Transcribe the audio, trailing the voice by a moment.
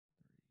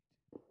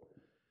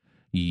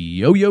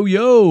Yo, yo,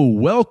 yo.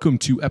 Welcome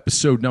to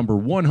episode number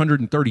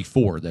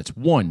 134. That's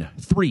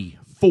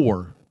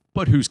 134,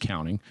 but who's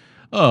counting?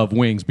 Of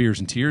Wings, Beers,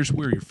 and Tears.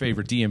 We're your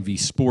favorite DMV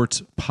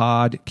sports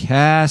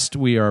podcast.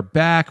 We are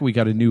back. We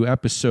got a new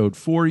episode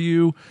for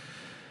you.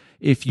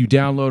 If you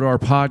download our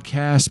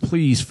podcast,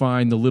 please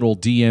find the little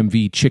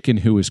DMV chicken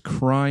who is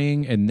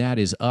crying, and that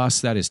is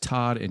us. That is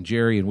Todd and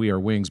Jerry, and we are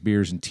Wings,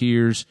 Beers, and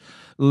Tears.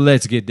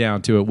 Let's get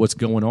down to it. What's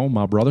going on,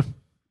 my brother?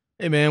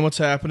 Hey, man, what's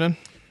happening?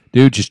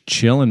 Dude, just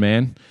chilling,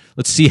 man.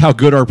 Let's see how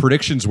good our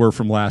predictions were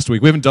from last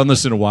week. We haven't done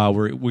this in a while.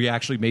 We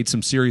actually made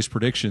some serious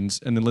predictions,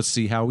 and then let's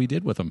see how we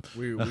did with them.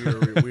 We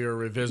are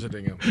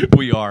revisiting them.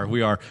 We are.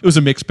 It was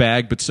a mixed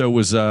bag, but so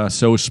was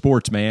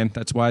sports, man.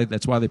 That's why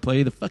they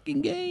play the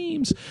fucking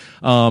games.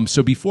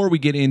 So before we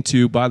get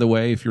into, by the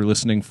way, if you're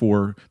listening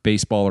for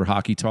baseball or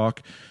hockey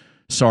talk,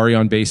 sorry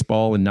on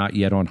baseball and not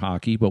yet on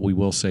hockey, but we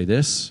will say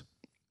this: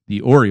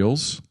 the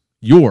Orioles,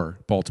 your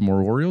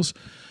Baltimore Orioles.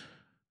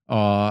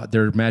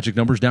 Their magic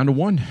number's down to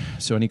 1.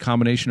 So any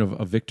combination of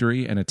a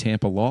victory and a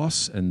Tampa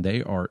loss, and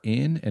they are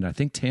in. And I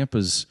think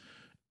Tampa's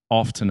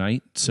off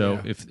tonight. So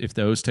Yeah. if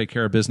those take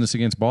care of business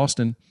against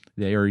Boston,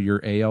 they are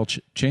your AL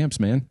champs,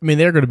 man. I mean,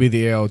 they're going to be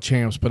the AL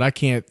champs, but I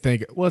can't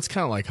think. Well, it's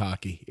kind of like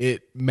hockey.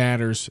 It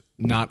matters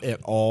not at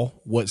all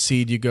what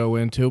seed you go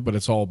into, but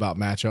it's all about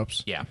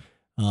matchups. Yeah.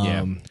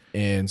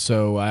 And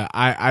so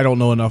I don't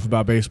know enough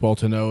about baseball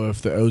to know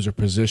if the O's are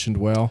positioned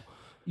well.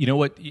 You know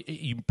what?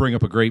 You bring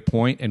up a great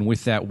point, and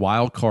with that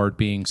wild card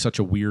being such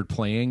a weird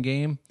playing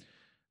game,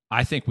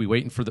 I think we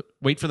wait for the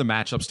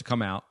matchups to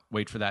come out,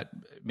 wait for that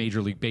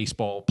Major League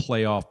Baseball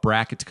playoff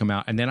bracket to come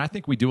out, and then I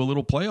think we do a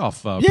little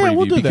playoff preview.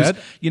 We'll do because,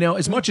 that. You know,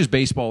 as much as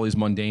baseball is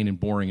mundane and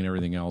boring and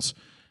everything else,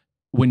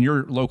 when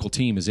your local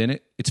team is in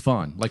it, it's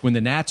fun. Like when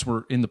the Nats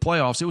were in the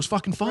playoffs, it was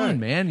fucking fun, Right.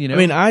 man. You know, I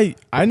mean,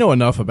 I know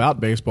enough about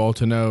baseball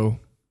to know,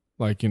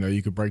 like, you know,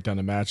 you could break down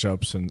the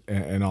matchups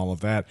and all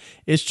of that.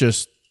 It's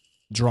just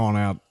drawn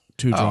out.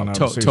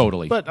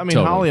 Totally. But I mean,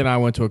 Totally. Holly and I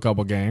went to a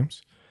couple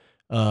games,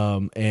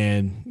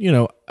 and you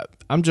know,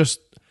 I'm just,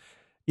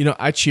 you know,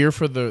 I cheer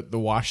for the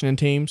Washington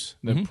teams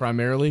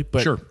primarily,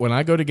 but Sure. when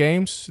I go to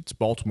games, it's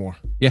Baltimore.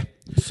 yeah.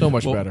 So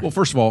much better. Well,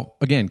 first of all,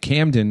 again,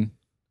 Camden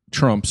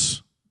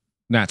trumps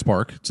Nats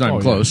Park. It's not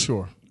even close. Yeah,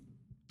 sure.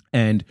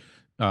 And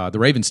the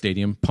Ravens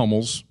Stadium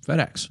pummels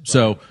FedEx.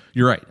 So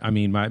you're right. I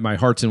mean, my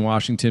heart's in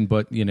Washington,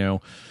 but you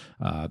know,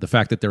 the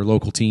fact that they're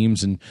local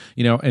teams, and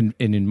you know, and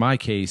in my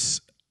case,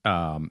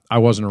 I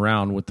wasn't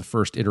around with the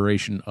first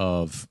iteration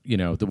of, you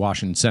know, the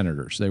Washington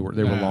Senators. They were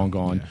long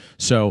gone. Yeah.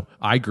 So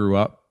I grew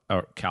up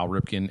a Cal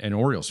Ripken and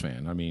Orioles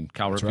fan. I mean,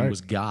 Cal Ripken was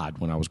God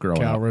when I was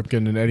growing up. Cal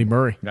Ripken and Eddie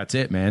Murray. That's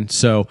it, man.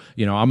 So,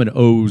 you know, I'm an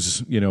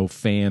O's, you know,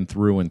 fan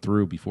through and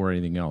through before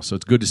anything else. So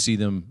it's good to see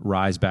them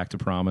rise back to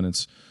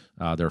prominence.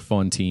 They're a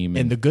fun team.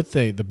 And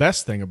the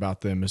best thing about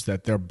them is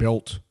that they're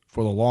built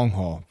for the long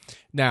haul.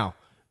 Now,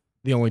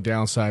 the only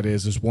downside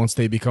is once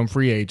they become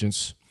free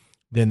agents,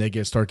 then they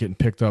start getting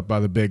picked up by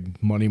the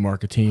big money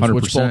market teams, 100%.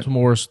 which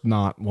Baltimore's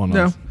not one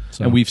of.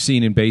 So. And we've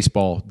seen in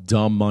baseball,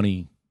 dumb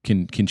money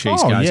can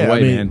chase guys away,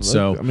 I mean, man.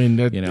 So I mean,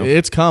 you know,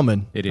 it's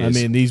coming. It is. I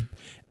mean, these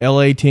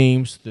LA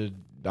teams,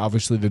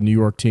 obviously the New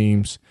York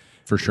teams,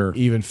 for sure.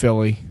 even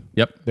Philly.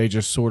 Yep. They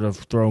just sort of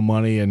throw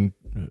money and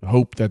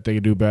hope that they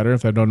do better.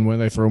 If they don't win,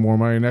 they throw more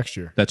money next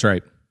year. That's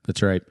right.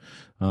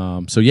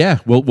 So yeah,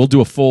 we'll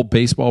do a full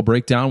baseball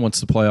breakdown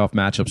once the playoff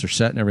matchups are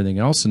set and everything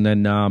else, and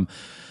then.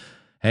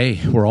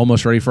 Hey, we're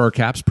almost ready for our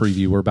Caps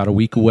preview. We're about a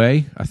week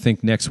away. I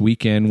think next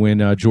weekend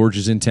when George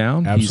is in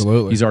town.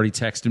 Absolutely. He's already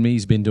texted me.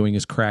 He's been doing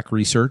his crack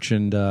research.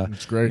 And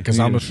it's great because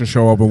I'm just going to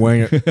show up and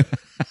wing it.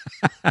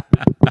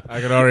 I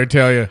can already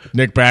tell you,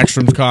 Nick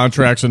Backstrom's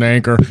contract's an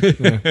anchor.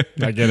 Yeah,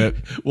 I get it.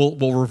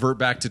 We'll revert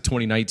back to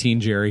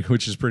 2019, Jerry,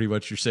 which is pretty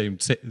much your same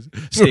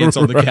stance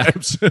on the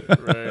Caps.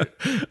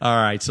 Right. All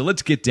right, so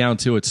let's get down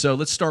to it. So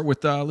let's start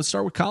with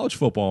college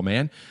football,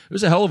 man. It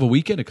was a hell of a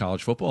weekend of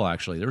college football.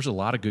 Actually, there was a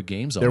lot of good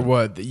games on. There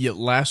was.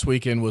 Last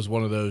weekend was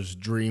one of those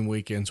dream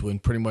weekends when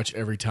pretty much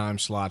every time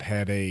slot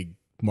had a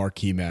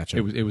marquee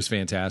matchup. It was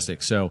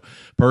fantastic. So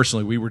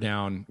personally, we were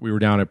down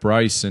at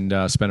Bryce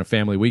and spent a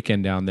family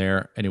weekend down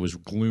there, and it was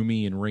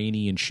gloomy and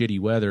rainy and shitty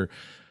weather.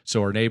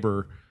 So our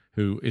neighbor,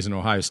 who is an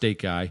Ohio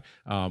State guy,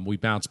 we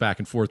bounced back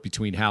and forth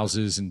between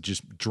houses and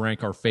just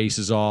drank our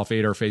faces off,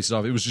 ate our faces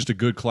off. It was just a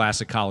good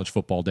classic college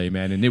football day,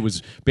 man. And it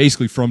was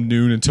basically from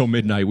noon until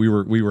midnight. We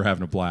were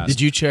having a blast.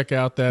 Did you check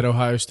out that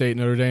Ohio State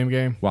Notre Dame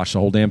game? Watched the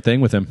whole damn thing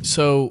with him.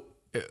 So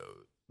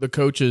the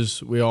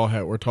coaches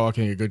we're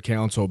talking a good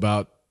counsel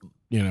about,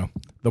 you know,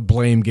 the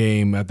blame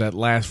game at that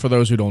last. For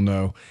those who don't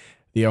know,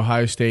 the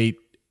Ohio State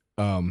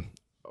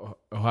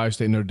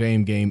Notre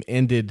Dame game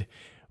ended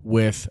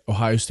with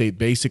Ohio State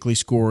basically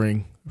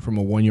scoring from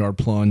a 1-yard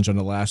plunge on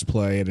the last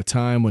play at a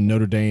time when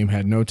Notre Dame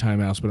had no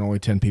timeouts but only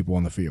 10 people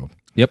on the field.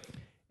 Yep.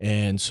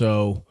 And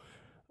so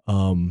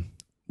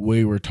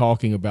we were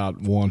talking about,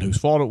 one, whose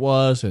fault it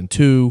was, and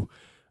two,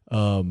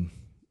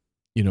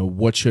 you know,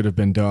 what should have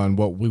been done,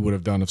 what we would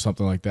have done if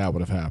something like that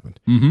would have happened.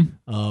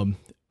 Mm-hmm.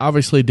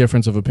 Obviously,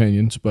 difference of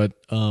opinions, but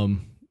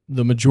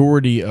the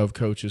majority of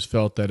coaches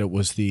felt that it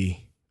was the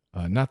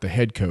not the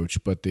head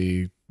coach, but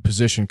the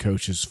position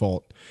coach's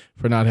fault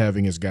for not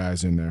having his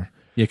guys in there.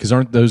 Yeah, because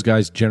aren't those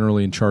guys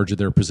generally in charge of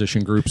their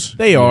position groups?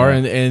 They are,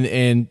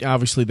 and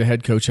obviously the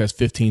head coach has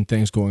 15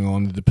 things going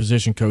on. The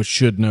position coach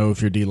should know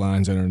if your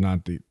D-line's in or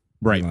not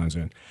D-line's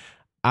in.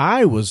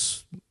 I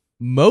was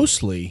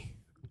mostly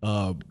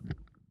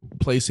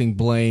placing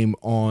blame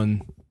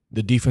on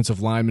the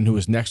defensive lineman who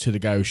was next to the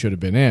guy who should have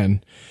been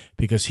in,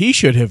 because he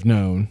should have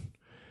known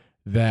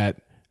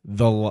that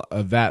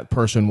that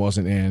person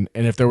wasn't in,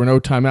 and if there were no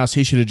timeouts,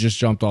 he should have just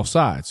jumped off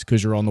sides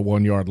because you're on the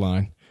 1 yard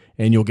line.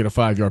 And you'll get a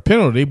 5-yard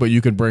penalty, but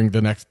you can bring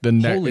the next.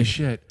 Holy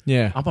shit!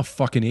 Yeah, I'm a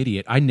fucking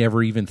idiot. I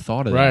never even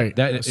thought of right.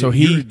 that. So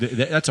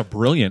that's a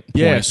brilliant point.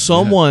 Yeah,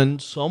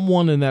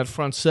 someone in that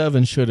front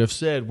seven should have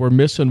said, "We're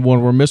missing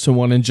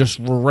one, and just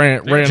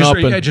ran up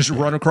and just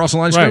run across the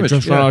line of scrimmage.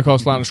 Just run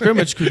across the line of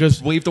scrimmage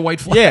because wave the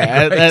white flag.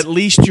 Yeah, right? at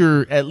least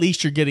you're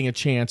getting a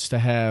chance to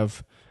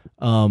have,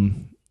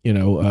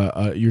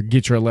 you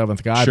get your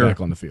 11th guy back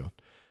on the field.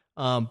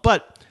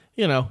 But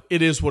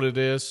it is what it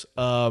is.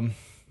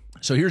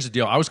 So here's the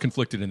deal. I was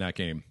conflicted in that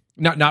game.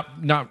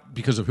 Not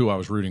because of who I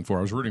was rooting for.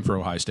 I was rooting for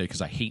Ohio State because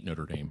I hate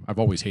Notre Dame. I've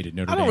always hated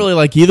Notre Dame. I don't really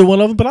like either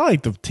one of them, but I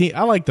like the team.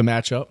 I like the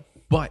matchup.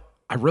 But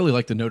I really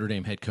like the Notre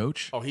Dame head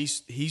coach. Oh,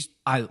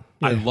 I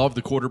love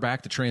the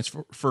quarterback, the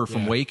transfer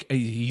from Wake.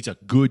 He's a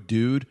good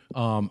dude.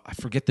 I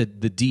forget the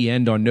D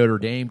end on Notre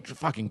Dame.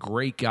 Fucking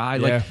great guy.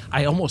 Yeah.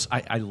 Like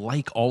I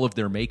like all of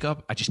their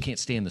makeup. I just can't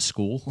stand the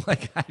school.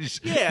 Like I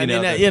just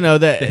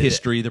the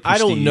history, the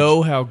prestige. I don't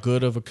know how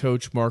good of a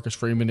coach Marcus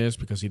Freeman is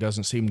because he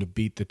doesn't seem to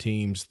beat the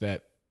teams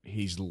that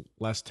he's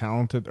less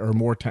talented or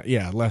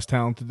less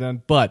talented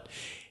than. But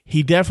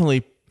he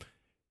definitely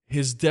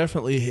his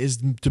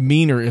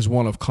demeanor is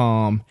one of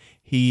calm.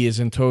 He is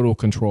in total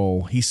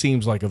control. He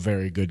seems like a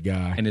very good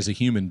guy. And as a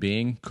human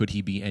being, could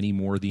he be any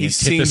more the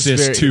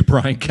antithesis to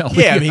Brian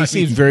Kelly? Yeah, he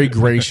seems very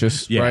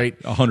gracious, right?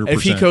 100%.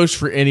 If he coached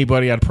for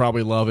anybody, I'd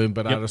probably love him,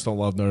 but I just don't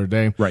love Notre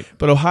Dame. Right.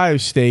 But Ohio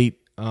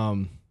State,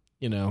 I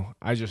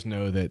just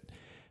know that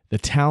the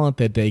talent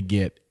that they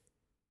get,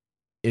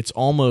 it's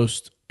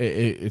almost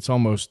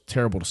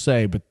terrible to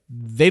say, but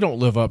they don't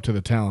live up to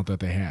the talent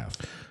that they have.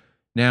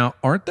 Now,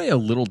 aren't they a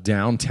little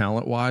down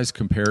talent-wise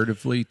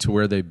comparatively to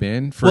where they've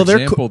been? For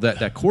example,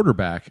 that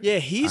quarterback. Yeah,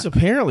 he's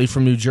apparently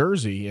from New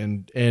Jersey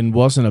and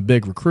wasn't a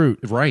big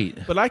recruit. Right.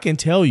 But I can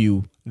tell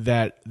you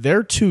that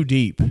they're too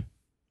deep.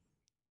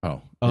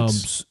 Oh.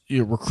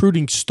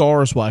 Recruiting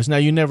stars-wise. Now,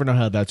 you never know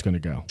how that's going to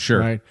go.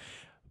 Sure. Right?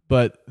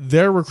 But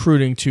they're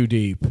recruiting too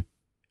deep.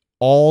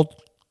 All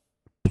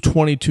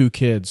 22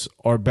 kids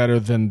are better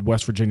than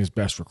West Virginia's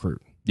best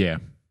recruit. Yeah.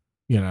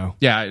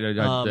 Yeah,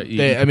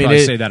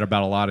 say that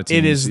about a lot of teams.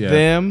 It is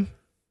them,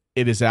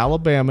 it is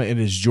Alabama, it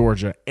is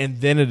Georgia,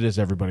 and then it is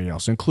everybody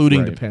else,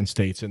 including the Penn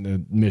States and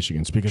the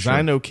Michigans. Because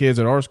I know kids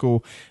at our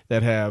school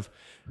that have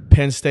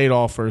Penn State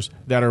offers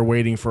that are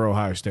waiting for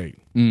Ohio State.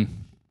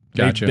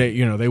 Gotcha.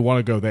 They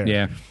want to go there.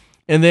 Yeah.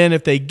 And then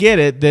if they get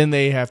it, then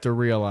they have to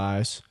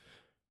realize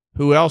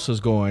who else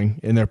is going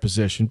in their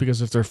position.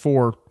 Because if they're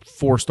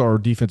four-star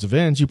defensive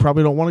ends, you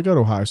probably don't want to go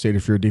to Ohio State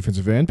if you're a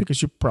defensive end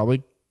because you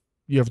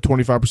have a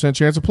 25%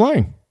 chance of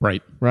playing.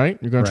 Right?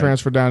 You're going to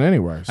transfer down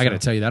anyway. So. I got to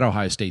tell you, that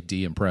Ohio State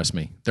D impressed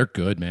me. They're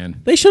good,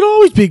 man. They should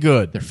always be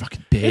good. They're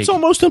fucking big. It's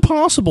almost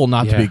impossible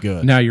not to be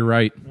good. No, you're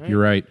right. You're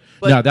right.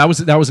 No, that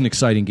was an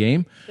exciting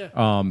game.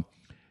 Yeah.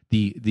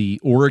 The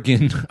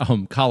Oregon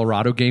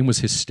Colorado game was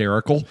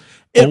hysterical.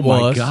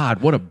 My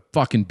God, what a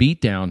fucking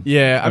beatdown.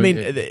 Yeah, I mean,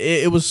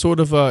 it was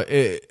sort of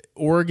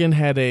Oregon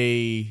had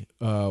a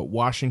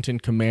Washington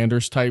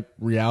Commanders type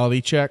reality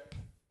check,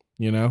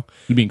 You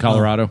mean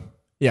Colorado?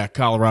 Yeah,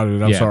 Colorado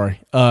did. I'm sorry.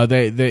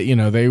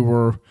 They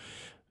were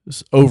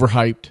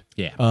overhyped.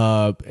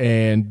 Yeah.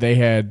 And they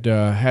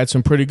had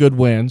some pretty good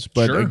wins,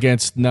 but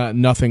against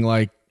nothing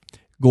like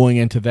going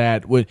into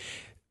that.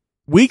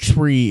 Week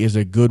 3 is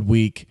a good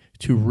week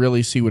to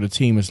really see what a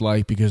team is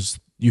like because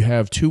you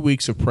have 2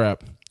 weeks of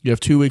prep, you have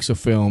 2 weeks of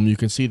film, you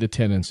can see the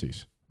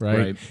tendencies.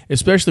 Right?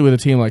 Especially with a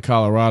team like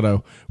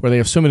Colorado, where they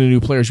have so many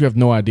new players, you have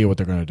no idea what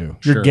they're going to do.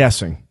 You're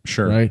guessing.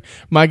 Sure. Right?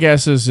 My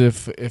guess is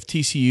if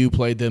TCU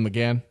played them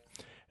again,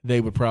 they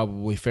would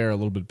probably fare a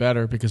little bit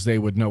better because they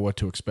would know what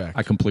to expect.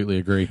 I completely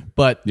agree.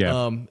 But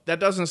that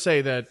doesn't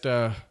say that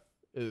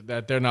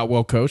they're not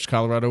well coached.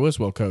 Colorado is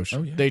well coached.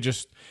 Oh, yeah. They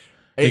just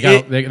they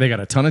got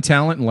a ton of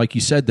talent, and like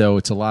you said, though,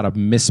 it's a lot of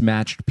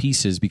mismatched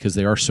pieces because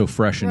they are so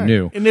fresh and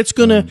new. And it's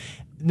gonna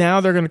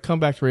now they're gonna come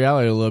back to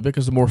reality a little bit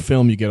because the more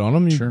film you get on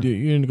them,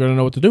 you're gonna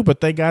know what to do.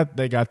 But they got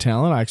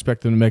talent. I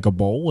expect them to make a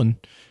bowl and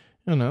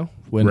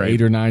win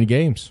 8 or 9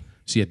 games.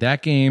 So you had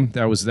that game.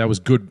 That was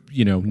good,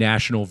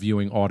 national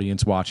viewing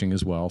audience watching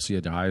as well. So you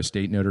had Ohio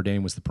State, Notre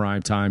Dame was the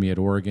prime time. You had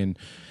Oregon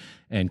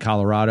and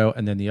Colorado.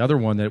 And then the other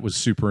one that was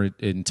super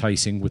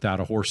enticing without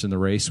a horse in the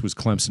race was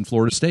Clemson,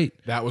 Florida State.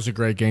 That was a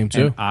great game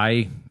too.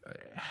 And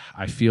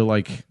I feel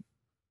like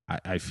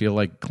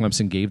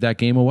Clemson gave that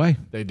game away.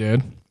 They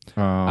did.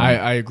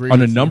 I agree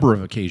on a number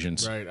of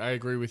occasions. Right. I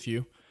agree with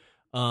you.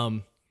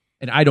 And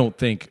I don't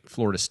think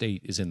Florida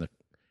State is in the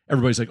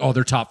everybody's like, oh,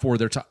 they're top four.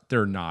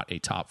 They're not a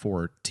top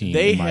four team.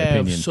 They in my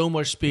have opinion. so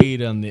much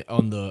speed on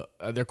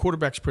their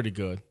quarterback's pretty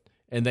good,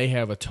 and they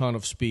have a ton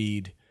of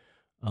speed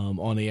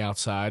on the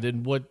outside.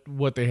 And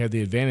what they have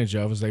the advantage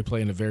of is they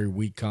play in a very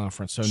weak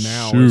conference. So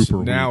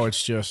now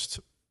it's just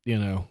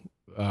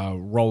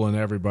rolling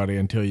everybody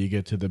until you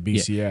get to the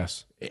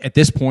BCS. Yeah. At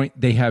this point,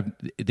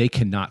 they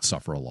cannot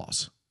suffer a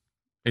loss.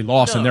 A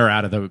loss and they're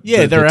out of the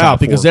they're the out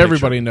because picture.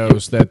 everybody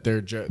knows that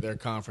their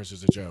conference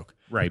is a joke.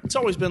 Right. It's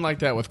always been like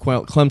that with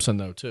Clemson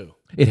though too.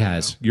 It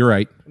has. You're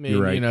right. I mean,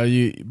 You're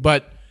right.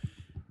 But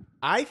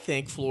I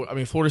think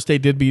Florida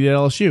State did beat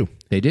LSU.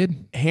 They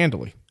did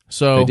handily.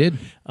 So they did.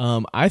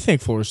 I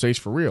think Florida State's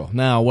for real.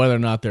 Now, whether or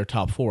not they're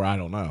top four, I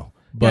don't know.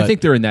 But I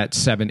think they're in that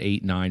 7,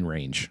 8, 9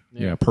 range.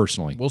 Yeah,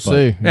 personally, we'll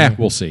see.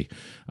 We'll see.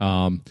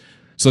 So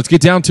let's get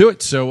down to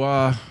it.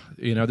 So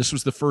this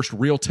was the first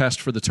real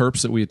test for the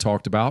Terps that we had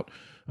talked about.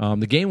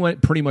 The game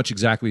went pretty much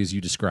exactly as you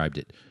described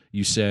it.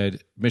 You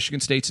said Michigan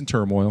State's in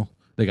turmoil.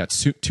 They got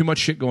too much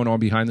shit going on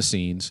behind the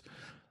scenes.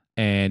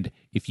 And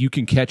if you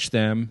can catch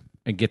them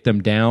and get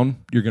them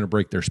down, you're going to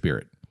break their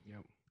spirit.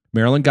 Yep.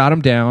 Maryland got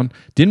them down.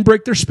 Didn't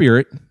break their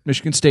spirit.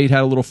 Michigan State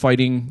had a little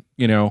fighting,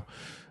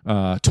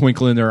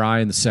 twinkle in their eye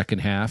in the second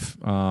half.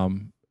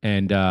 Put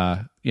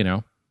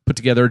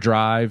together a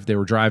drive. They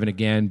were driving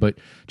again, but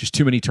just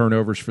too many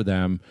turnovers for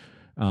them.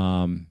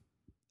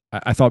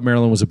 I thought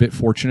Maryland was a bit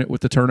fortunate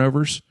with the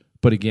turnovers,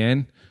 but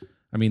again,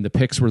 I mean the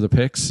picks were the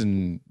picks,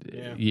 and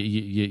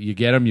you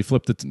get them. You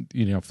flip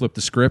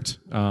the script.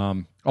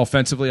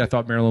 Offensively, I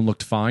thought Maryland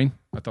looked fine.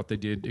 I thought they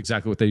did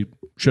exactly what they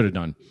should have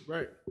done.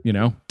 Right.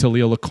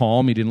 Talia looked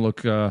calm. He didn't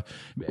look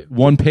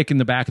one pick in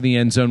the back of the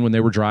end zone when they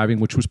were driving,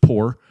 which was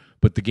poor,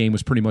 but the game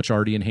was pretty much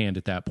already in hand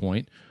at that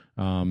point.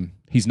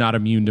 He's not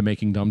immune to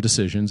making dumb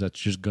decisions. That's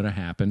just going to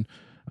happen.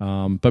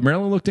 But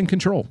Maryland looked in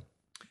control.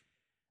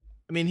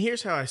 I mean,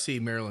 here's how I see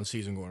Maryland's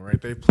season going,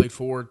 right? They've played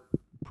 4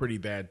 pretty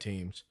bad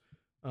teams,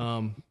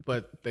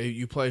 but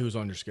you play who's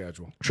on your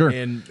schedule. Sure.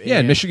 And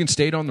Michigan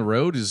State on the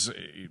road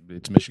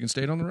it's Michigan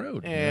State on the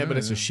road. But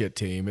it's a shit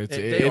team.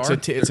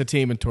 It's a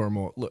team in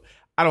turmoil. Look,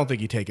 I don't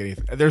think you take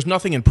anything. There's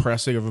nothing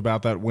impressive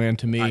about that win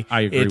to me.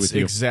 I agree with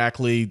you.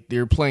 Exactly.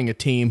 They're playing a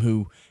team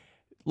who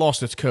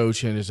lost its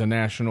coach and is a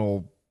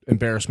national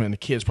embarrassment, and the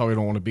kids probably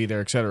don't want to be there,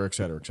 et cetera, et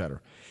cetera, et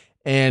cetera.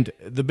 And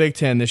the Big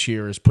Ten this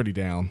year is pretty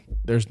down.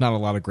 There's not a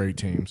lot of great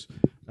teams.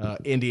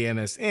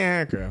 Indiana's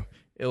okay.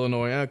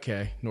 Illinois,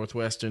 okay.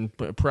 Northwestern,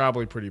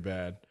 probably pretty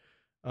bad.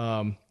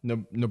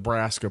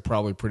 Nebraska,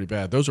 probably pretty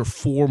bad. Those are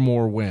 4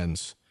 more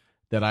wins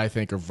that I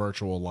think are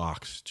virtual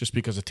locks, just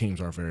because the teams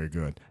aren't very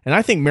good. And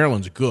I think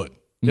Maryland's good.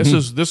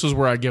 Mm-hmm. This is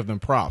where I give them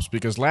props,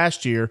 because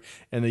last year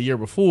and the year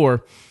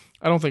before,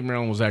 I don't think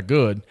Maryland was that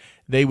good.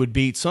 They would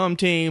beat some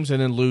teams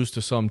and then lose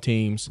to some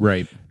teams.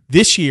 Right.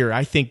 This year,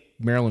 I think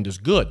Maryland is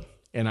good,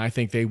 and I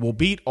think they will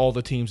beat all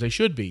the teams they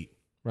should beat,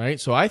 right?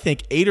 So I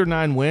think 8 or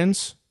 9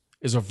 wins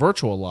is a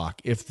virtual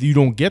lock. If you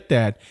don't get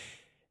that,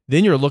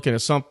 then you're looking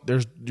at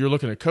you're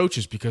looking at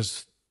coaches,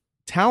 because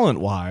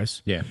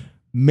talent-wise,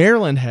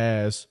 Maryland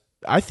has –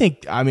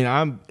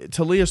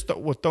 Talia's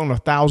thrown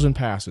 1,000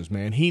 passes,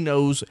 man. He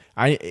knows.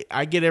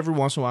 I get every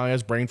once in a while he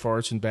has brain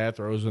farts and bad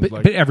throws,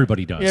 but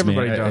everybody does.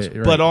 Everybody does.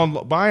 Right.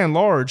 But by and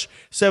large,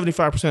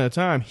 75% of the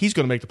time, he's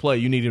going to make the play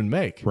you need him to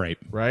make.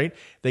 Right.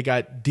 They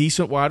got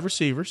decent wide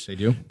receivers. They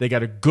do. They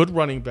got a good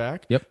running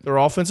back. Yep. Their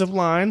offensive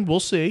line, we'll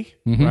see.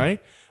 Mm-hmm.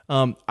 Right.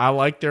 I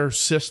like their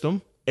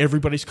system.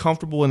 Everybody's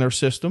comfortable in their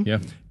system. Yeah.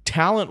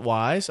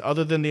 Talent-wise,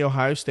 other than the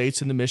Ohio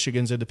States and the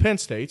Michigans and the Penn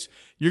States,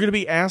 you're going to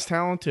be as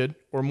talented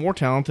or more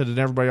talented than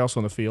everybody else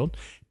on the field.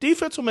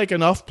 Defense will make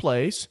enough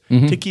plays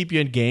to keep you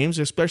in games,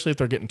 especially if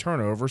they're getting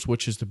turnovers,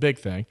 which is the big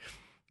thing.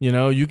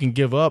 You can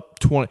give up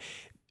 20.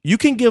 You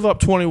can give up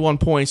 21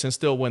 points and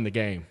still win the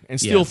game, and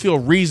still feel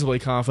reasonably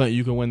confident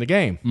you can win the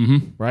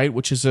game, right?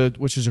 Which is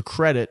a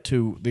credit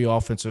to the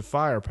offensive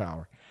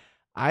firepower.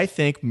 I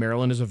think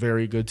Maryland is a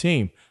very good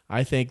team.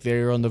 I think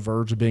they're on the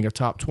verge of being a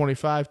top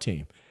 25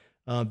 team.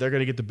 They're going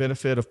to get the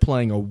benefit of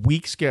playing a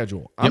weak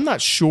schedule. I'm not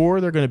sure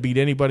they're going to beat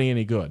anybody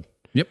any good.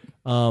 Yep.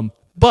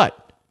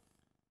 But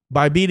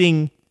by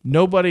beating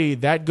nobody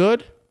that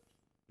good,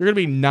 you're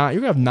going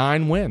to have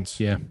 9 wins.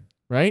 Yeah.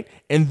 Right?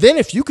 And then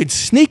if you could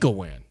sneak a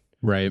win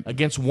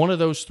against one of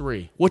those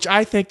 3, which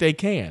I think they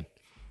can.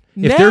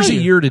 If there's a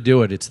year to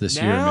do it, it's this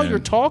year, man. Now you're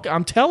talking.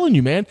 I'm telling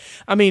you, man.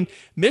 I mean,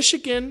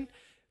 Michigan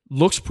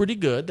looks pretty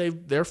good. They're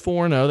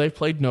 4-0. They've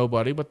played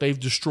nobody, but they've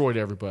destroyed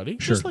everybody,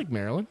 just like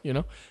Maryland,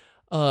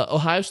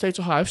 Ohio State's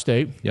Ohio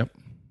State. Yep.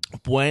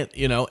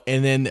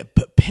 And then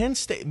Penn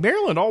State.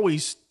 Maryland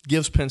always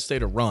gives Penn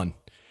State a run.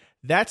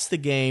 That's the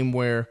game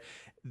where,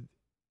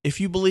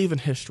 if you believe in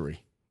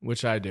history,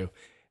 which I do,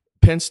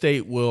 Penn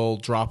State will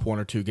drop 1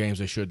 or 2 games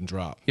they shouldn't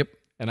drop. Yep.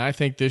 And I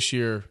think this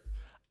year,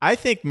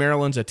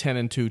 Maryland's a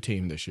 10-2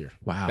 team this year.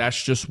 Wow.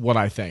 That's just what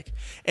I think.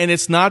 And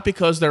it's not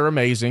because they're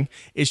amazing.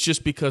 It's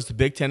just because the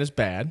Big Ten is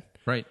bad.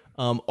 Right.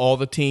 All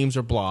the teams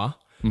are blah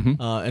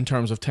in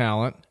terms of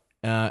talent.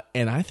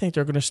 And I think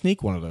they're going to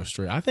sneak one of those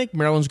 3. I think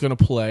Maryland's going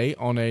to play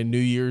on a New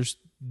Year's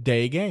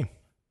Day game.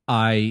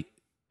 I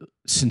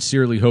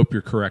sincerely hope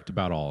you're correct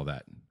about all of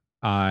that.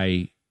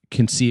 I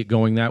can see it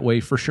going that way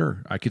for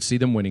sure. I could see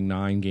them winning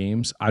 9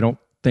 games. I don't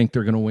think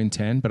they're going to win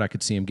 10, but I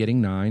could see them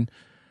getting 9.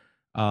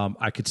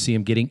 I could see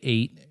them getting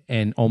 8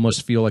 and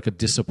almost feel like a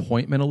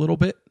disappointment a little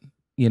bit,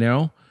 you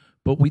know?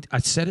 But I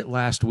said it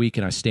last week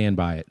and I stand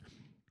by it.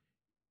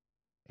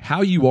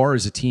 How you are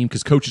as a team,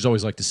 because coaches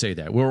always like to say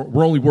that.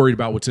 We're only worried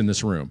about what's in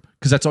this room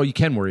because that's all you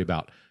can worry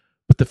about.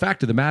 But the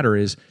fact of the matter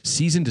is,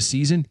 season to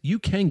season, you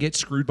can get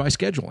screwed by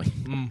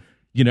scheduling.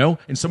 You know?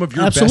 And some of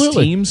your best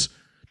teams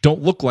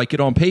don't look like it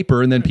on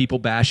paper, and then people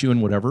bash you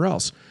and whatever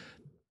else.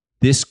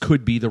 This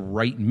could be the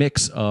right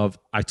mix of,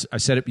 I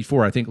said it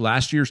before, I think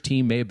last year's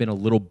team may have been a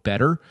little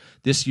better.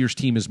 This year's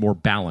team is more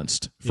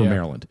balanced for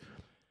Maryland.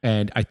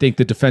 And I think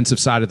the defensive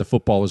side of the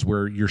football is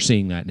where you're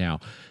seeing that now.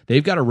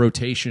 They've got a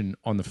rotation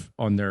on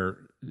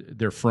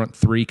their front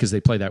 3 because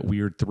they play that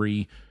weird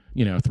 3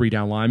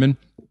 down linemen.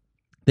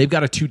 They've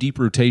got a 2 deep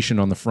rotation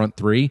on the front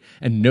 3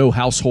 and no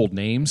household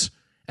names,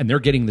 and they're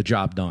getting the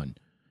job done.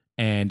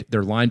 And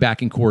their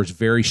linebacking core is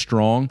very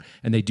strong,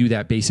 and they do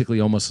that basically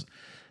almost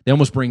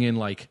bring in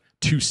like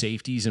 2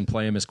 safeties and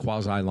play them as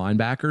quasi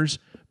linebackers.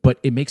 But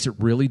it makes it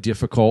really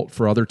difficult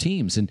for other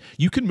teams. And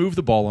you can move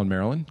the ball on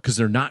Maryland because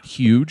they're not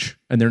huge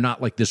and they're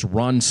not like this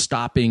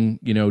run-stopping,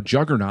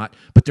 juggernaut,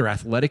 but they're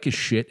athletic as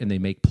shit and they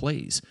make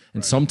plays.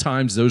 And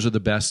sometimes those are the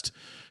best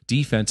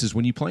defenses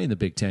when you play in the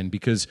Big Ten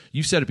because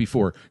you said it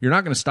before, you're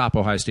not going to stop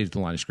Ohio State at the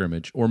line of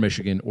scrimmage or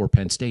Michigan or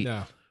Penn State.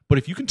 No. But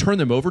if you can turn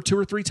them over 2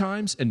 or 3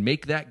 times and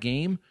make that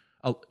game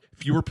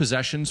fewer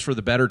possessions for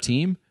the better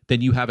team,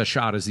 then you have a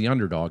shot as the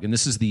underdog. And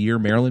this is the year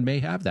Maryland may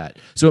have that.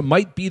 So it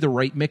might be the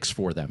right mix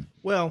for them.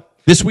 Well,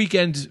 this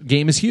weekend's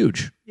game is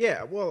huge.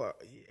 Yeah, well,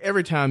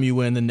 every time you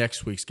win, the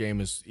next week's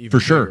game is even for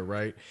sure, bigger,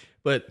 right?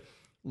 But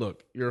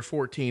look, you're a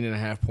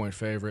 14.5-point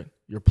favorite.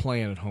 You're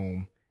playing at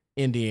home.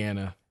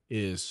 Indiana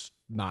is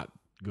not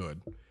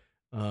good.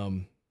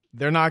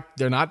 They're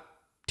not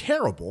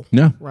terrible,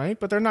 no, right?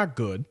 But they're not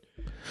good.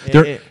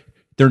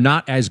 They're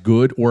not as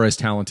good or as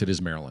talented as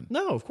Maryland.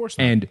 No, of course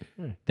not. And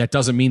that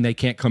doesn't mean they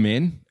can't come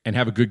in and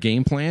have a good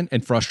game plan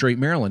and frustrate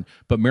Maryland.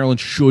 But Maryland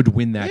should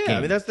win that game. I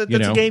mean, that's a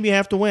game you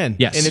have to win.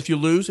 Yes. And if you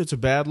lose, it's a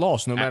bad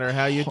loss, no matter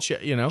how you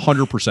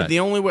 100%. The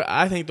only way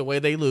I think the way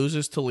they lose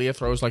is Talia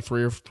throws like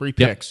 3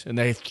 picks and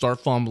they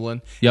start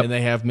fumbling and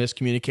they have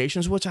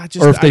miscommunications, which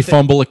or if they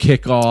fumble a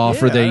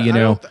kickoff or they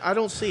I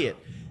don't see it.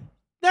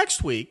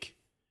 Next week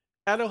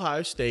at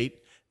Ohio State.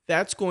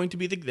 That's going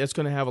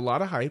to have a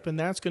lot of hype, and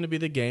that's going to be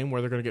the game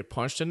where they're going to get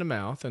punched in the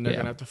mouth, and they're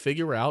going to have to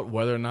figure out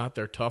whether or not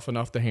they're tough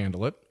enough to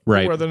handle it,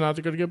 right? Or whether or not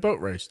they're going to get boat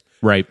raced,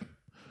 right?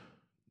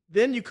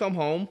 Then you come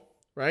home,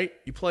 right?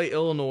 You play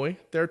Illinois;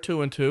 they're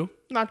 2-2,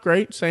 not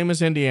great, same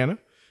as Indiana.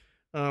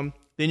 Then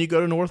you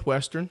go to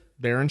Northwestern;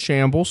 they're in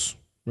shambles,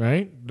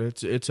 right?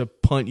 It's a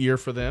punt year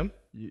for them.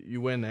 You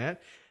win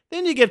that.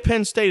 Then you get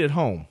Penn State at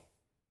home.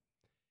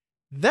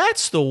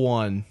 That's the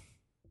one.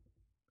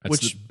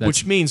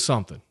 Which means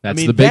something.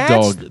 That's the big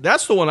dog.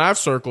 That's the one I've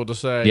circled to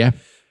say. Yeah.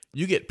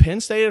 You get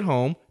Penn State at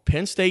home.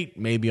 Penn State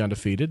may be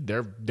undefeated.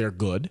 They're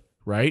good,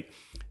 right?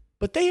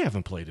 But they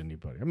haven't played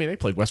anybody. I mean, they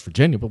played West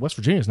Virginia, but West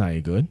Virginia's not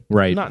any good,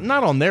 right?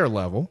 Not on their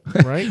level,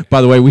 right?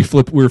 By the way, we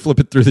were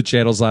flipping through the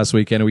channels last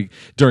weekend, and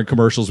during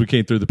commercials we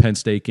came through the Penn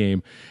State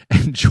game,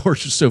 and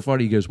George was so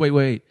funny. He goes,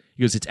 "Wait."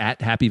 He goes, "It's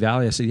at Happy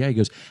Valley." I said, "Yeah." He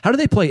goes, "How do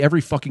they play every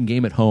fucking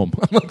game at home?"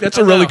 I'm like, "That's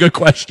a really good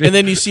question." And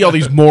then you see all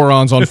these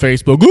morons on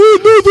Facebook,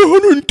 "Oh,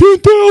 no,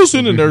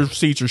 110,000," and their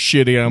seats are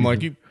shitty. And I'm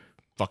like, "You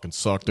fucking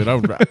suck, dude.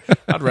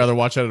 I'd rather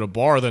watch that at a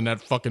bar than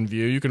that fucking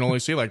view. You can only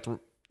see like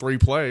 3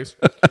 plays,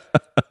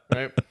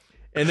 right?"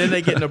 And then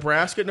they get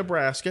Nebraska.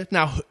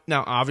 Now,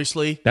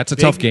 obviously, that's a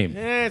tough game.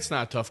 It's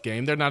not a tough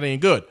game. They're not any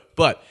good,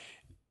 but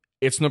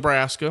it's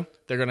Nebraska.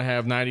 They're going to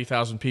have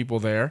 90,000 people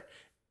there.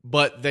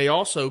 But they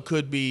also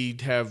could be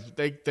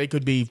they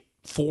could be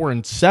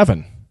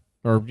 4-7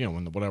 or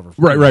whatever.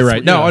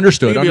 Right. No,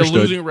 understood. Be a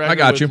losing record I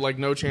got you. With, like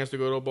no chance to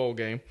go to a bowl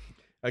game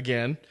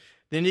again.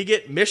 Then you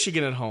get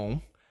Michigan at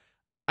home.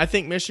 I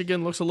think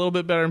Michigan looks a little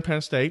bit better than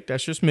Penn State.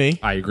 That's just me.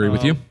 I agree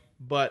with you.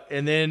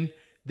 And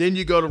then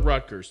you go to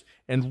Rutgers,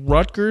 and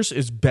Rutgers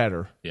is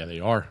better. Yeah, they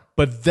are.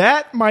 But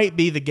that might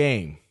be the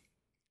game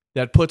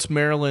that puts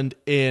Maryland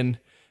in,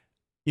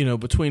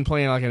 between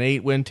playing like an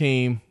 8-win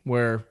team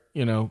where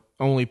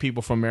only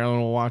people from Maryland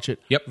will watch it.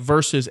 Yep.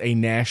 Versus a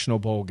national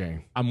bowl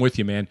game. I'm with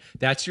you, man.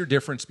 That's your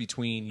difference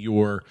between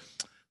your,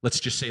 let's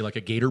just say like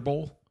a Gator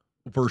Bowl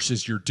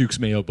versus your Duke's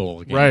Mayo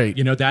Bowl game. Right.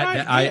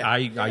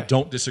 I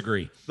don't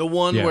disagree. The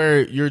one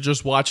where you're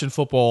just watching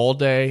football all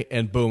day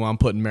and boom, I'm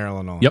putting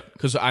Maryland on. Yep.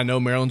 Because I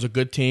know Maryland's a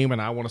good team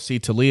and I want to see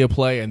Talia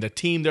play, and the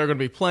team they're going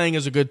to be playing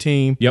is a good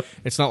team. Yep.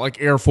 It's not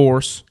like Air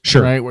Force,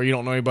 sure, right, where you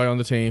don't know anybody on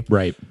the team.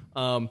 Right.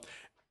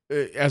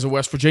 As a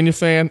West Virginia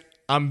fan,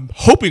 I'm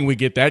hoping we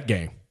get that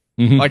game.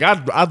 Mm-hmm. Like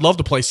I'd love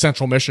to play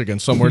Central Michigan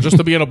somewhere just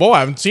to be in a bowl.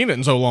 I haven't seen it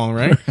in so long,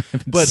 right?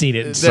 But seen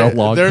it in so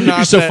long. They're not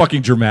You're so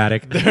fucking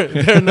dramatic.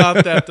 They're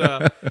not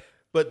that.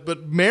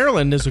 But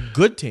Maryland is a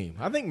good team.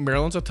 I think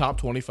Maryland's a top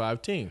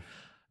 25 team.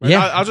 Right?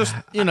 Yeah, I'll just,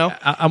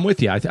 I'm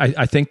with you.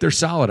 I think they're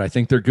solid. I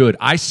think they're good.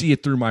 I see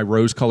it through my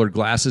rose-colored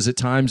glasses at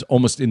times,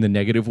 almost in the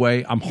negative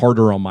way. I'm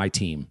harder on my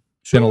team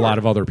than a lot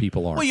of other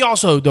people are. Well, you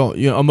also don't,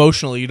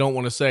 emotionally, you don't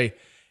want to say,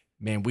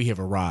 man, we have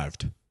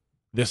arrived.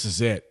 This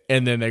is it.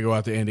 And then they go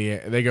out to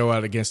Indiana. They go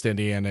out against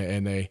Indiana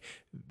and they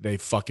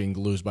fucking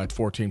lose by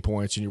 14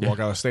 points. And you walk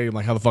out of the stadium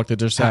like, how the fuck did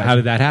this happen? How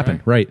did that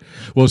happen? Right.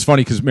 Well, it's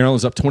funny because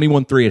Maryland's up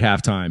 21-3 at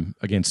halftime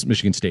against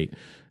Michigan State.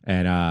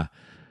 And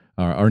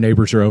our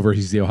neighbors are over.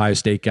 He's the Ohio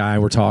State guy.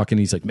 We're talking.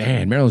 He's like,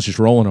 man, Maryland's just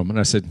rolling them. And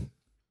I said,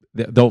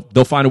 they'll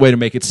find a way to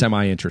make it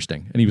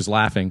semi-interesting. And he was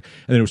laughing.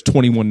 And then it was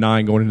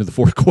 21-9 going into the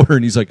fourth quarter.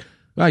 And he's like,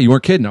 wow, you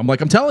weren't kidding. I'm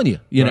like, I'm telling you,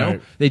 know,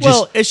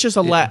 it's just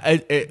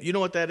you know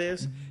what that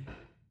is?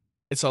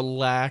 It's a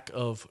lack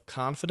of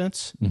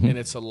confidence and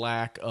it's a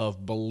lack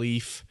of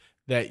belief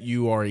that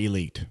you are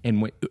elite.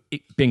 And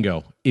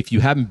bingo, if you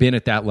haven't been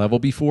at that level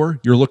before,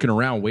 you're looking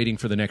around waiting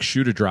for the next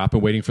shoe to drop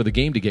and waiting for the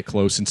game to get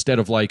close instead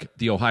of like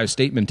the Ohio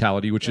State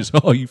mentality, which is,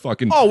 we're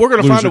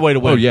going to find a way to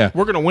win. Oh, yeah.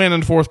 We're going to win in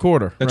the fourth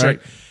quarter. That's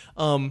right.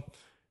 On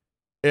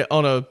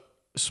a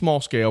small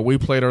scale, we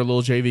played our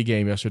little JV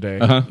game yesterday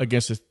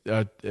against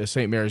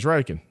St. Mary's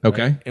Riken.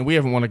 Okay. Right? And we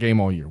haven't won a game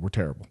all year. We're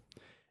terrible.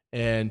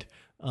 And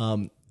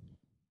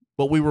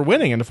but we were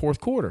winning in the fourth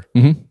quarter.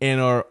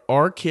 And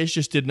our kids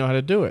just didn't know how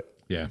to do it.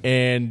 Yeah.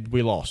 And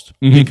we lost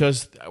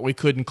because we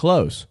couldn't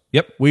close.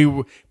 Yep.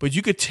 But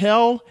you could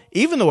tell,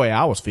 even the way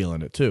I was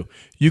feeling it too,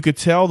 you could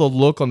tell the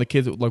look on the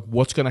kids, like,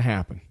 what's going to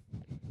happen?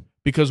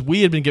 Because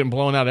we had been getting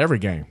blown out every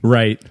game.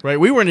 Right.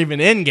 We weren't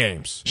even in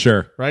games.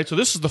 Sure. Right. So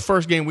this is the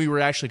first game we were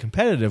actually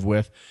competitive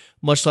with,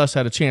 much less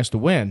had a chance to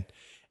win.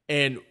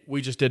 And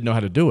we just didn't know how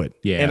to do it.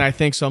 Yeah. And I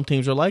think some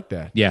teams are like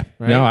that. Yeah.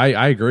 Right? No,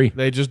 I agree.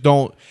 They just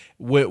don't.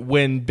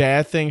 When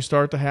bad things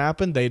start to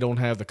happen, they don't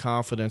have the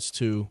confidence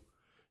to,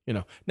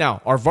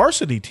 Now, our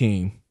varsity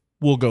team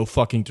will go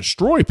fucking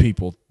destroy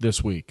people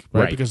this week,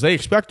 right? Because they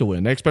expect to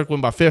win. They expect to win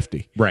by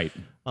 50. Right.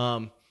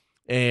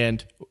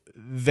 And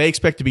they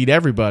expect to beat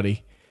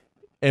everybody.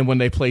 And when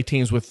they play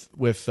teams with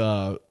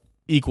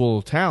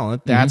equal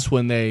talent, that's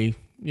when they.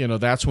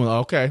 That's when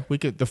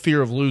the fear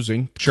of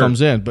losing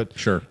comes in, but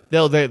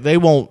they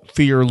won't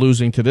fear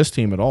losing to this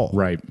team at all,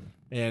 right?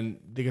 And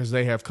because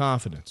they have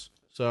confidence.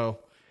 So,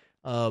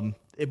 but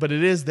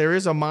there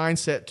is a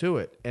mindset to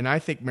it, and I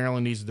think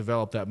Maryland needs to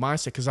develop that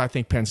mindset because I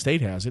think Penn State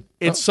has it.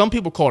 It's some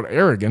people call it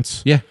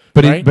arrogance,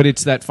 but right? but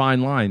it's that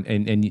fine line,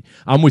 and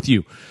I'm with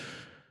you.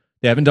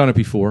 They haven't done it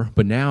before,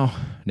 but now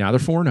they're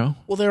 4-0.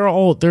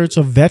 Well, it's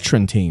a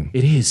veteran team.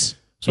 It is.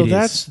 So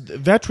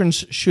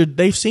veterans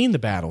they've seen the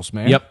battles,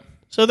 man. Yep.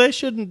 So they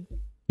shouldn't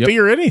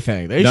fear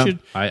anything. They should.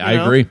 I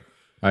agree.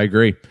 I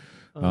agree.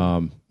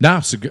 Go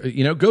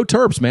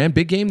Terps, man!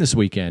 Big game this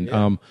weekend.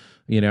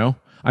 Yeah.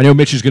 I know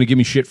Mitch is going to give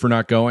me shit for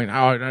not going.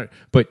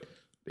 But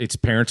it's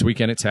Parents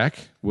Weekend at Tech.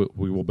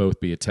 We will both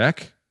be at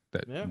Tech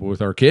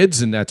with our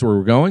kids, and that's where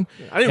we're going.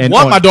 I didn't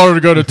want my daughter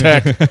to go to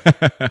Tech.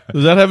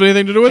 Does that have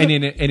anything to do with it?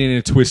 And in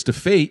a twist of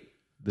fate,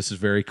 this is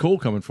very cool,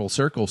 coming full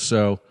circle.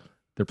 So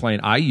they're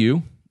playing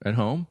IU at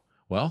home.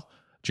 Well,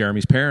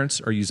 Jeremy's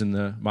parents are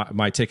using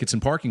my tickets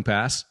and parking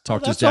pass.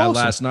 Talked to his dad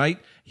last night.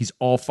 He's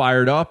all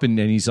fired up, and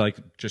he's like,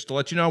 just to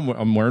let you know,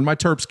 I'm wearing my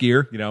Terps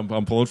gear.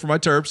 I'm pulling for my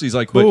Terps. He's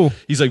like, cool. But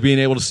he's like, being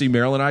able to see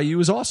Maryland IU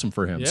is awesome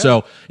for him. Yeah.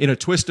 So in a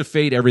twist of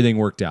fate, everything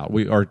worked out.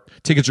 Our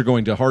tickets are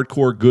going to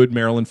hardcore good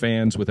Maryland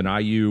fans with an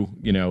IU,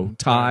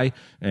 tie,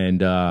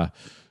 and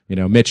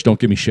Mitch, don't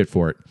give me shit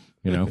for it.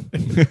 All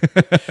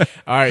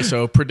right,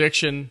 so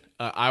prediction,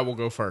 I will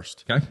go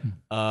first. Okay.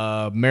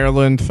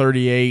 Maryland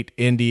 38,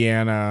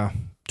 Indiana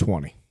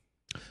 20.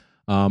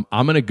 I'm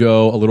going to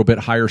go a little bit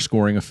higher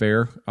scoring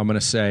affair. I'm going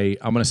to say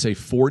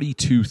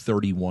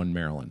 42-31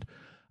 Maryland.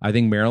 I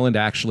think Maryland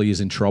actually is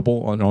in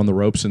trouble on the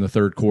ropes in the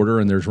third quarter,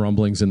 and there's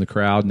rumblings in the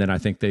crowd. And then I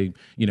think they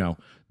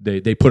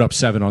put up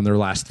 7 on their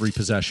last 3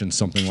 possessions,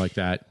 something like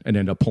that, and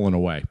end up pulling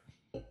away.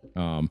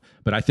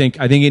 But I think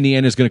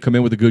Indiana is going to come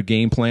in with a good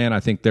game plan.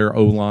 I think their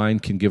O-line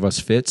can give us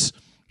fits.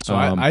 So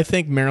I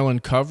think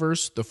Maryland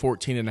covers the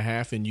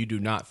 14.5, and you do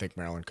not think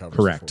Maryland covers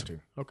correct. The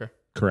 14. Okay.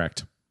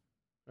 Correct.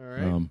 All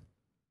right.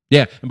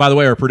 Yeah, and by the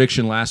way, our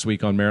prediction last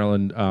week on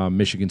Maryland,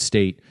 Michigan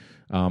State,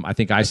 I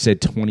think I said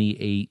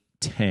 28-10.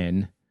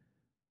 I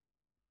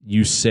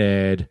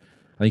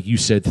think you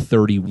said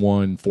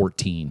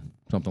 31-14,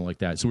 something like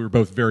that. So we were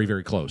both very,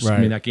 very close. Right.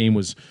 I mean, that game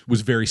was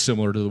very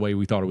similar to the way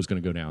we thought it was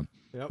going to go down.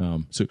 Yep.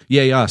 So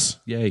yay us,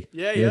 yay,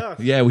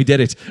 yeah, we did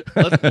it.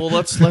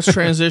 Let's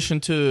transition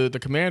to the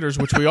Commanders,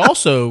 which we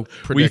also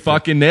predicted. We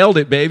fucking nailed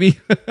it, baby.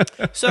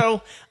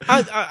 So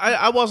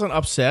I wasn't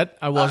upset.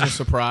 I wasn't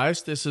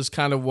surprised. This is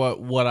kind of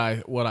what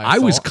I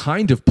was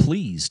kind of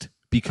pleased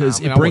because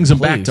it brings them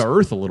back to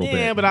earth a little bit.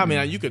 Yeah, but I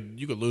mean, you could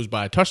lose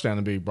by a touchdown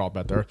and be brought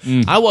back to earth.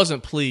 I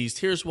wasn't pleased.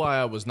 Here's why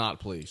I was not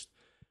pleased.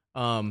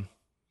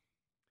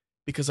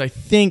 Because I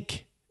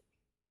think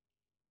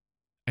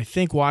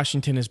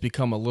Washington has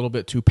become a little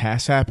bit too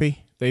pass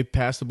happy. They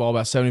pass the ball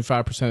about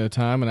 75% of the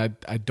time, and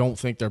I don't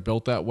think they're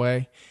built that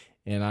way.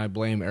 And I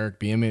blame Eric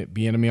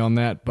Bieniemy on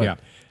that. But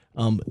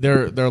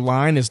their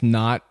line is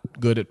not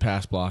good at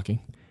pass blocking.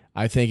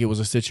 I think it was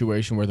a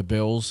situation where the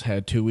Bills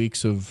had 2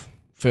 weeks of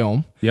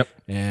film. Yep.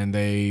 And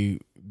they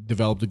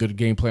developed a good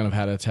game plan of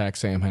how to attack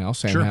Sam Howell.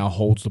 Sam Sure. Howell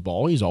holds the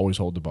ball. He's always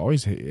held the ball.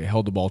 He's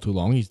held the ball too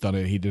long. He's done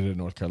it. He did it in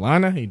North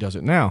Carolina. He does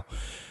it now.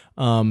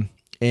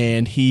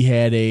 And he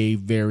had a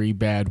very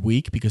bad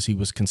week because he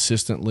was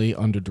consistently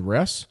under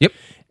duress. Yep.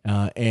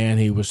 And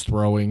he was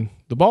throwing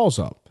the balls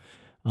up.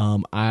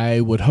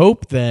 I would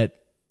hope that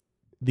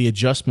the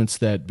adjustments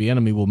that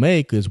Bieniemy will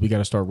make is we got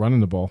to start running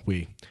the ball.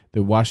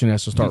 The Washington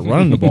has to start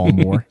running the ball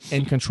more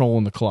and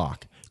controlling the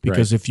clock.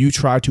 Because if you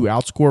try to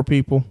outscore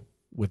people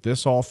with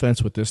this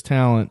offense, with this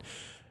talent,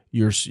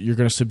 you're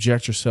going to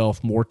subject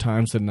yourself more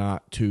times than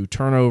not to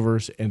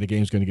turnovers, and the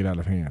game's going to get out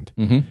of hand.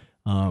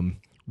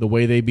 The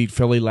way they beat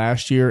Philly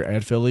last year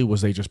at Philly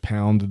was they just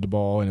pounded the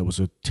ball, and it was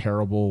a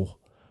terrible,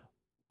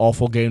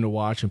 awful game to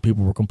watch, and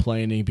people were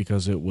complaining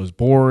because it was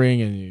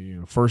boring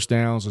and first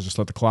downs, and just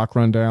let the clock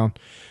run down.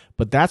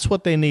 But that's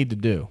what they need to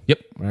do. Yep.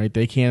 Right?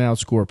 They can't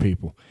outscore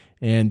people.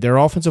 And their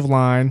offensive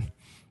line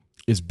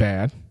is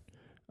bad.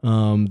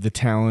 The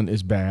talent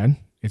is bad.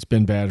 It's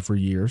been bad for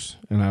years,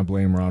 and I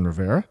blame Ron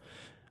Rivera.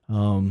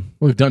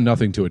 We've done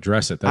nothing to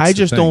address it. That's I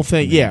just don't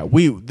think.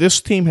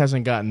 This team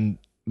hasn't gotten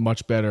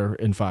much better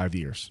in 5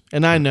 years,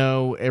 and I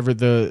know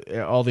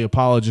all the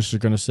apologists are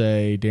going to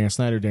say Dan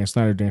Snyder,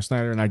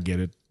 and I get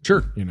it.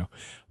 Sure,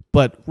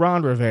 but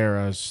Ron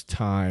Rivera's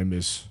time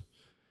is,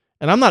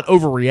 and I'm not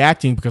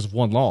overreacting because of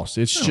one loss.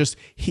 It's just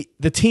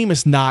the team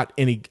is not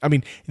any. I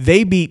mean,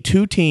 they beat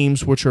two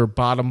teams which are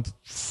bottom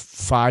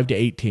 5 to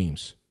 8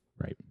 teams,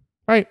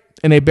 right,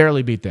 and they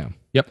barely beat them.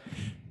 Yep.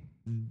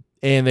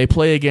 And they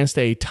play against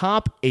a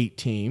top 8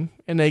 team,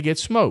 and they get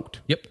smoked.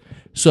 Yep.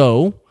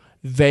 So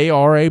they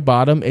are a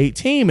bottom 8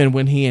 team, and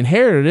when he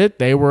inherited it,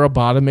 they were a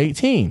bottom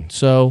 18.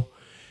 So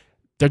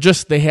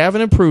they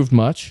haven't improved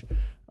much.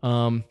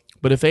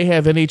 But if they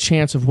have any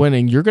chance of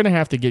winning, you're going to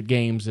have to get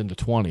games in the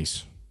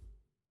 20s,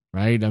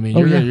 right? I mean,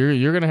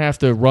 you're going to have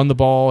to run the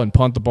ball and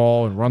punt the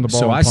ball and run the ball.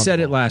 So and I punt said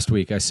the it ball. last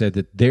week. I said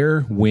that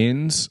their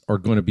wins are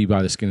going to be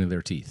by the skin of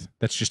their teeth.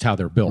 That's just how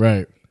they're built.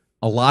 Right.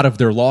 A lot of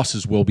their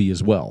losses will be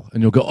as well.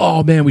 And you'll go,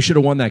 oh, man, we should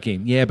have won that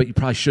game. Yeah, but you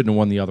probably shouldn't have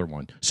won the other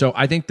one. So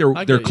I think their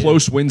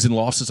close wins and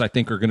losses, I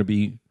think, are going to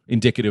be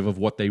indicative of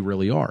what they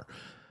really are.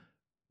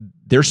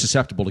 They're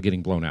susceptible to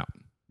getting blown out.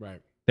 Right.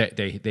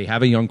 They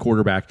have a young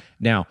quarterback.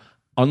 Now,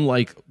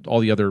 unlike all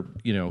the other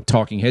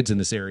talking heads in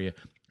this area,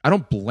 I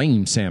don't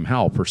blame Sam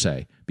Howell per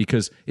se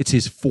because it's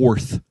his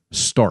 4th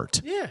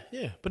start.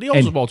 Yeah. But he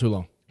holds the ball too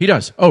long. He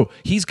does. Oh,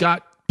 he's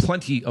got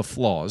plenty of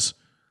flaws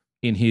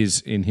in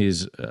his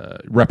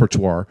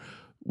repertoire,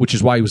 which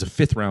is why he was a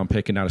 5th-round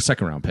pick and not a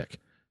 2nd-round pick.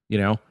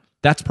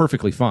 That's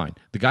perfectly fine.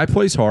 The guy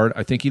plays hard.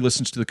 I think he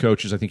listens to the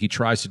coaches. I think he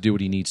tries to do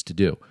what he needs to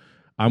do.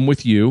 I'm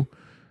with you.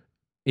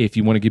 If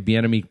you want to give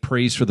Bieniemy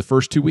praise for the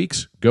first 2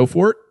 weeks, go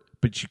for it.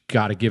 But you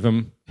got to give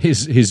him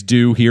his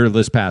due here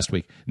this past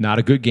week. Not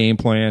a good game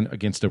plan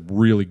against a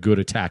really good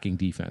attacking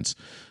defense.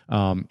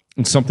 And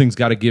something's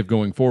got to give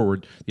going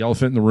forward. The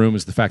elephant in the room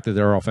is the fact that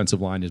their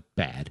offensive line is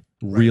bad.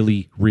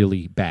 Really,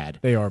 really bad.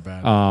 They are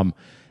bad.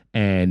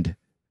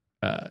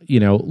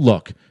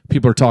 Look,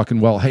 people are talking,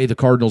 well, hey, the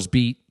Cardinals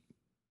beat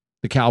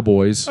the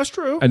Cowboys. That's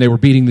true. And they were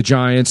beating the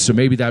Giants, so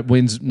maybe that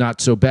win's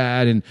not so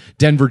bad. And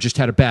Denver just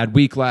had a bad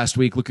week last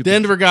week. Look at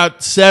Denver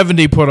got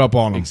 70 put up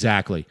on them.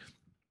 Exactly.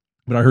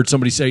 But I heard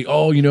somebody say,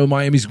 oh,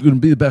 Miami's going to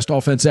be the best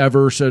offense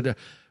ever. So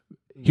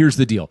here's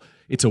the deal.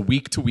 It's a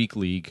week-to-week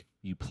league.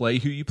 You play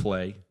who you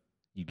play.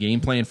 You game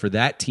plan for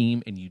that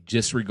team, and you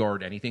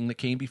disregard anything that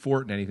came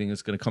before it and anything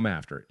that's going to come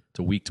after it. It's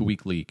a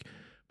week-to-week league.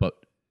 But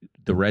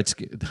the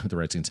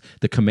Redskins,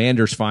 the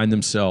Commanders find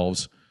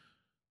themselves,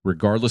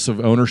 regardless of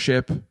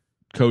ownership,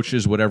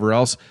 coaches, whatever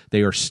else,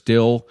 they are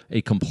still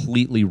a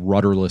completely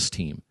rudderless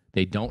team.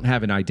 They don't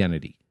have an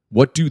identity.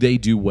 What do they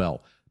do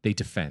well? They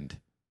defend.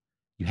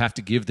 You have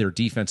to give their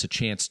defense a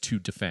chance to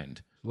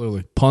defend.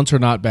 Absolutely. Punts are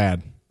not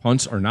bad.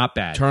 Punts are not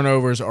bad.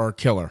 Turnovers are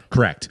killer.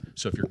 Correct.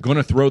 So if you're going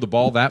to throw the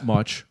ball that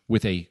much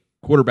with a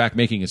quarterback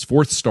making his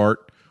 4th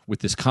start with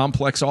this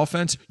complex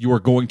offense, you are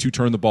going to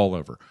turn the ball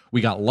over.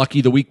 We got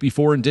lucky the week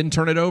before and didn't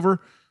turn it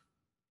over.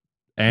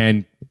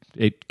 And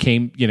it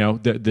came,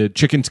 the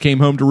chickens came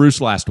home to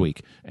roost last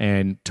week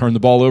and turned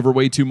the ball over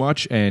way too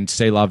much and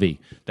c'est la vie.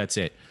 That's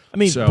it. I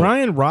mean,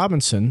 Brian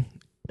Robinson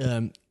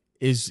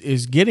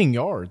is getting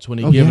yards when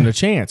he given a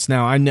chance.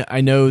 Now,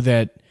 I know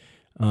that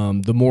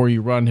the more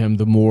you run him,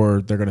 the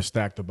more they're going to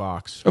stack the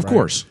box. Of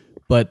course.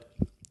 But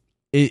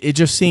it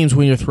just seems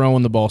when you're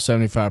throwing the ball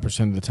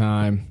 75% of the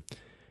time,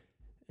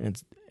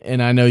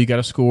 and I know you got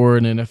to score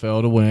in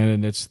NFL to win,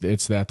 and it's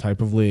that type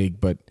of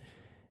league, but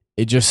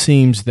it just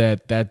seems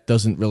that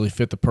doesn't really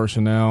fit the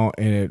personnel,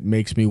 and it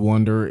makes me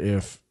wonder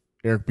if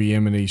Eric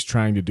Bieniemy's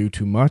trying to do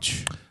too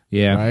much.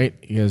 Yeah. Right?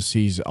 Because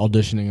he's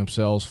auditioning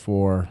himself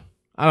for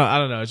I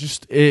don't know. It's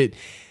just in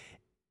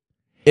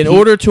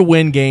order to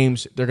win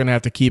games, they're going to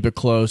have to keep it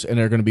close, and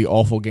they're going to be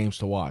awful games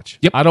to watch.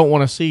 Yep. I don't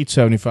want to see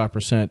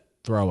 75%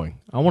 throwing.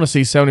 I want to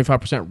see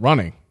 75%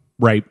 running.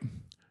 Right.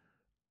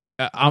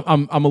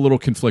 I'm a little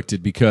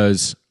conflicted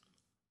because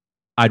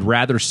I'd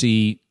rather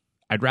see.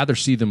 I'd rather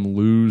see them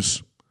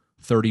lose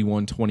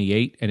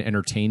 31-28 and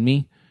entertain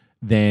me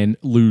than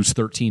lose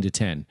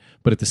 13-10.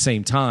 But at the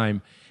same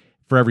time,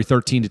 for every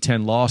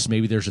 13-10 loss,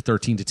 maybe there's a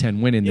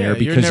 13-10 win in there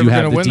because you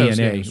have the DNA.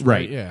 Games,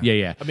 right?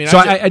 Yeah. I mean, so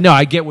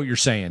I get what you're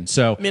saying.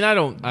 So I mean, I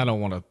don't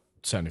want a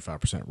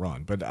 75%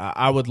 run, but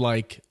I would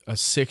like a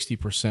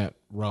 60%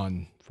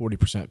 run,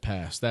 40%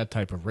 pass, that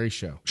type of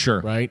ratio. Sure.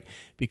 Right?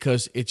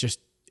 Because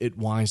it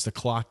winds the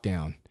clock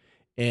down.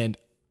 And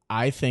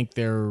I think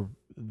the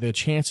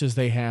chances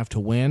they have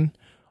to win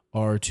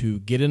are to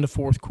get into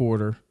fourth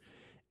quarter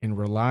and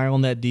rely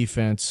on that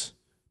defense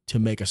to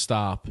make a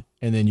stop,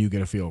 and then you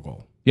get a field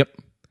goal. Yep.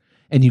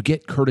 And you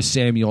get Curtis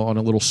Samuel on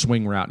a little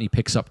swing route, and he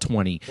picks up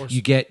 20.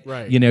 You get,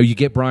 you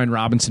get Brian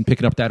Robinson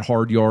picking up that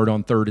hard yard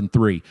on 3rd and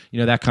 3.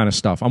 That kind of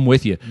stuff. I'm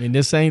with you. I mean,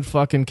 this ain't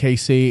fucking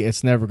KC.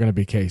 It's never going to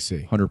be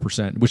KC.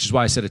 100%. Which is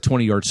why I said a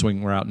 20-yard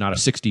swing route, not a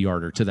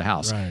 60-yarder to the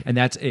house. Right. And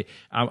that's it.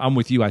 I'm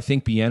with you. I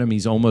think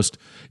Bieniemy's almost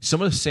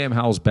some of Sam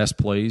Howell's best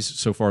plays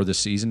so far this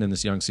season, in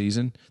this young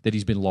season, that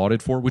he's been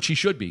lauded for, which he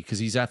should be because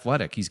he's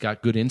athletic. He's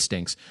got good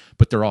instincts,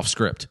 but they're off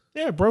script.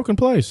 Yeah, broken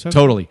plays.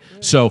 Totally.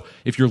 So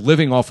if you're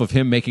living off of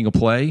him making a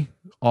play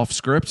off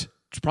script,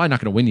 it's probably not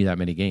going to win you that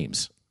many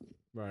games.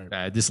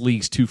 Right. This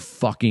league's too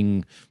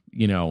fucking,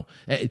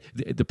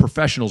 the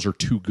professionals are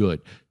too good.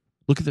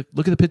 Look at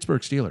the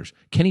Pittsburgh Steelers.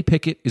 Kenny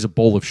Pickett is a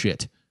bowl of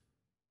shit,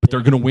 but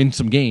they're going to win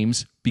some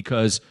games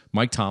because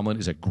Mike Tomlin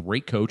is a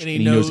great coach and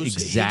he knows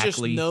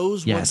exactly. He just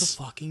knows what to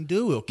fucking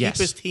do. He'll keep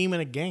his team in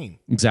a game.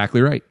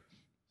 Exactly right.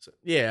 So,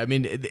 I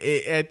mean,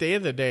 at the end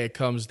of the day, it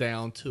comes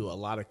down to a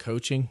lot of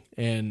coaching,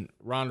 and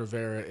Ron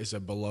Rivera is a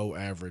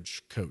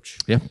below-average coach.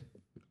 Yeah.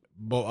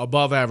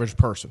 Above-average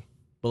person,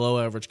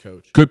 below-average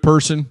coach. Good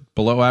person,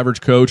 below-average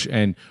coach,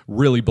 and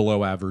really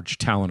below-average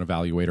talent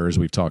evaluator, as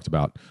we've talked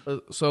about.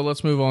 So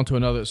let's move on to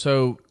another.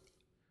 So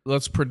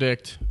let's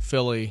predict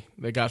Philly.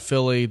 They got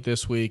Philly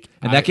this week.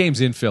 And that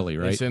game's in Philly,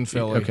 right? It's in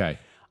Philly. Okay.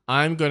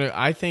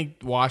 I think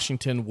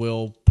Washington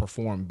will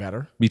perform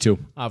better. Me too.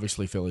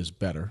 Obviously, Philly's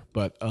better,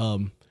 but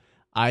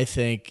I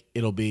think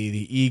it'll be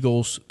the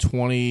Eagles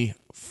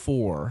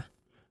 24,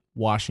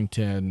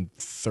 Washington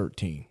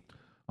 13.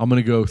 I'm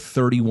going to go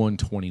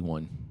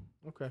 31-21.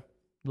 Okay. A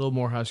little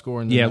more high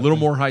scoring. Yeah, a little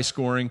more high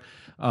scoring.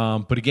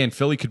 But again,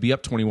 Philly could be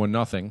up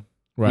 21-0.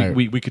 Right.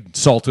 We could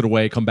salt it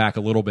away, come back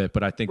a little bit,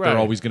 but I think they're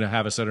always going to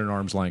have us at an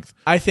arm's length.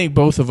 I think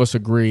both of us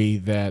agree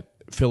that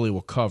Philly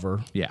will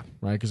cover. Yeah.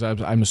 Right? Because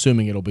I'm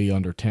assuming it'll be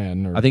under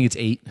 10. Or I think it's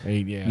 8.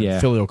 8, yeah.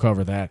 Philly will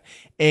cover that.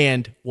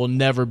 And will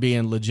never be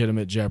in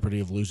legitimate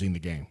jeopardy of losing the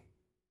game.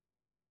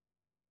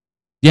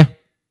 Yeah.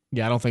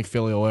 Yeah, I don't think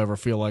Philly will ever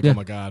feel like, oh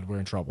my God, we're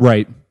in trouble.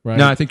 Right.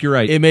 No, I think you're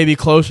right. It may be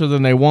closer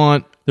than they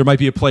want. There might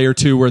be a play or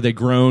two where they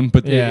groan,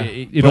 but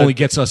it only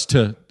gets us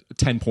to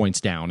 10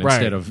 points down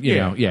instead of,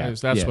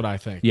 That's what I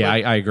think. Yeah,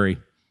 I agree.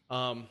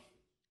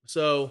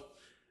 So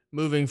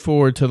moving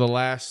forward to the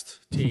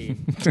last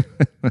team,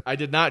 I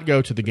did not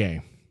go to the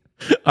game.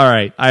 All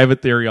right. I have a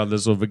theory on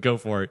this one, but go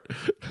for it.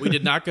 We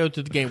did not go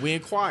to the game. We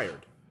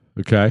inquired.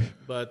 Okay.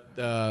 But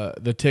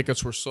the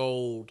tickets were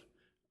sold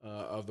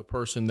of the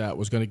person that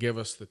was going to give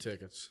us the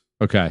tickets.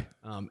 Okay.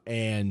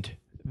 And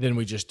then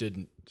we just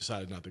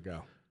decided not to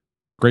go.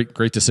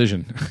 Great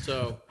decision.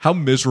 So how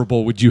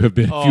miserable would you have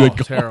been if you had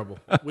gone? Terrible.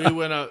 We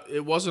went up.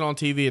 It wasn't on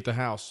TV at the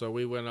house, so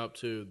we went up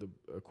to the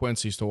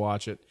Quincy's to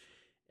watch it,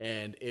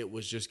 and it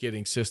was just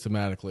getting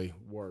systematically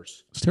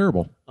worse. It's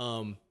terrible.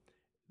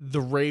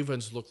 The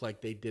Ravens looked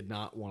like they did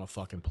not want to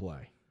fucking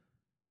play.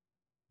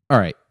 All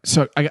right,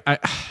 so I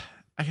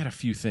got a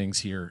few things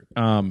here.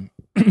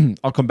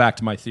 I'll come back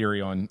to my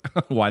theory on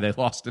why they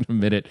lost in a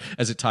minute,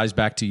 as it ties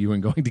back to you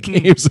and going to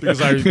games. Because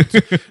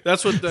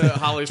that's what the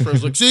Holly's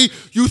friends like. See,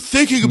 you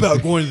thinking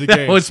about going to the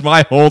game? That was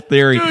my whole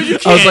theory. Dude, you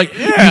can't, I was like,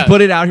 you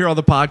put it out here on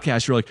the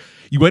podcast. You're like,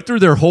 you went through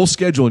their whole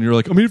schedule, and you're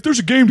like, I mean, if there's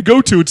a game to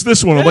go to, it's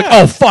this one. I'm like,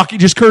 oh fuck, you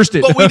just cursed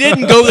it. But we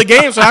didn't go to the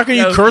game, so how can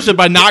you curse it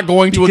by not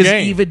going to a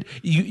game? Even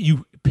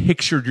you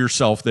pictured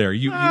yourself there.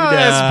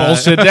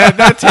 That's bullshit.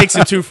 That takes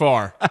it too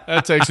far.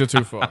 That takes it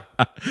too far.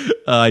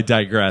 I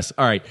digress.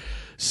 All right.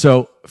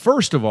 So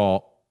first of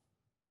all,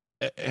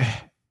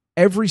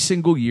 every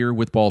single year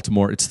with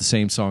Baltimore, it's the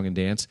same song and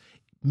dance.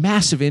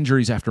 Massive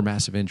injuries after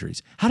massive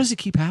injuries. How does it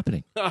keep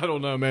happening? I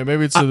don't know, man.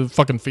 Maybe it's the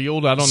fucking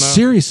field. I don't know.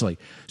 Seriously.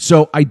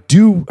 So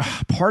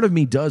part of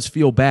me does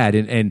feel bad.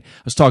 And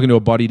I was talking to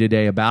a buddy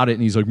today about it,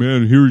 and he's like,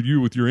 man, here are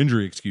you with your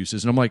injury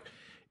excuses. And I'm like,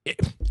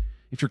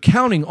 if you're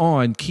counting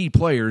on key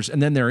players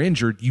and then they're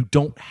injured, you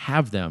don't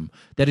have them.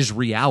 That is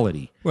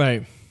reality.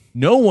 Right.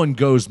 No one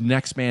goes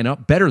next man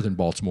up better than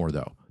Baltimore,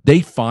 though.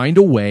 They find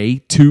a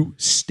way to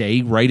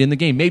stay right in the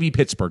game. Maybe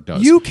Pittsburgh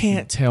does. You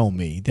can't tell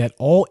me that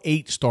all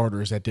 8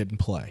 starters that didn't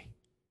play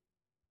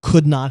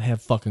could not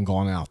have fucking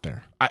gone out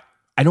there.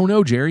 I don't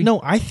know, Jerry.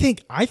 No, I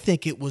think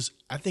it was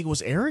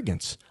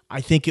arrogance.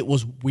 I think it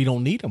was, we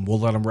don't need them. We'll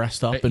let them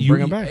rest up and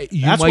bring them back.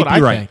 That's what I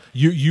think.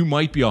 You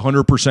might be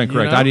 100%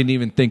 correct. I didn't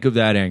even think of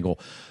that angle.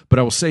 But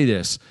I will say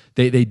this: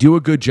 they do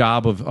a good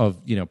job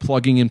of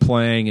plugging and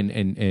playing,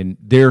 and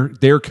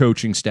their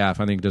coaching staff,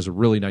 I think, does a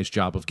really nice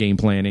job of game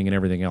planning and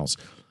everything else.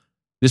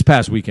 This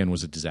past weekend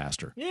was a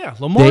disaster. Yeah,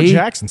 Lamar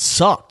Jackson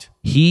sucked.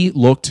 He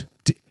looked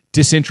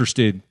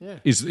disinterested.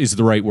 Is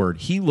the right word.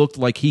 He looked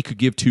like he could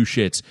give two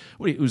shits.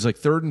 It was like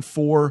 3rd and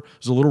 4. It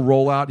was a little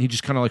rollout. He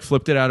just kind of like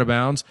flipped it out of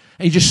bounds,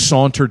 and he just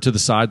sauntered to the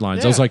sidelines.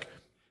 Yeah. I was like,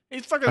 he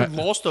fucking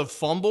lost a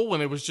fumble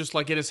when it was just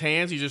like in his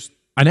hands. He just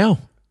I know.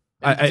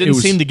 Didn't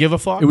seem to give a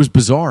fuck. It was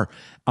bizarre.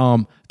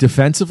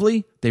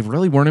 Defensively, they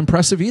really weren't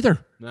impressive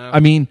either. No. I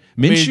mean,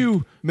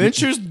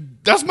 Minshew's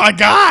that's my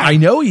guy. I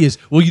know he is.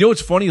 Well, you know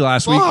what's funny?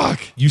 Last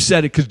week you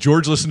said it because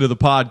George listened to the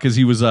pod because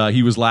he was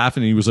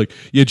laughing and he was like,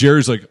 "Yeah,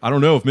 Jerry's like, I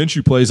don't know if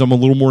Minshew plays, I'm a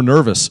little more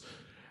nervous."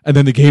 And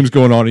then the game's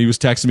going on, and he was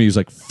texting me. He was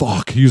like,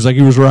 "Fuck." He was like,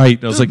 he was right.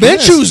 And I was like,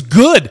 Minshew's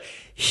good.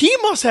 He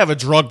must have a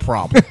drug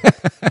problem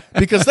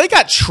because they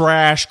got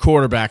trash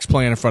quarterbacks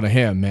playing in front of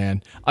him,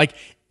 man. Like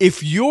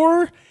if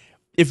you're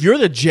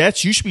the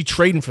Jets, you should be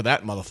trading for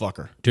that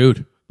motherfucker,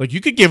 dude. Like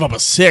you could give up a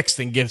 6th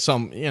and get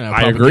some.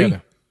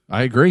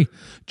 I agree.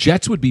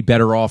 Jets would be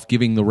better off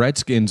giving the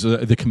Redskins,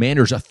 the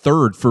Commanders, a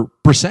 3rd for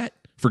Brissett.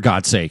 For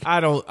God's sake, I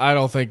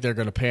don't think they're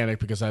going to panic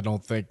because I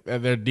don't think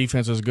their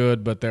defense is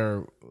good. But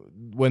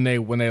when they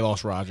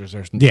lost Rodgers,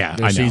 their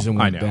season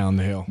went down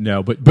the hill.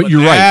 No, but you're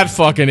right. That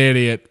fucking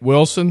idiot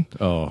Wilson.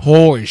 Oh,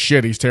 holy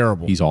shit, he's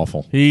terrible. He's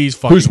awful. He's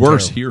fucking. Who's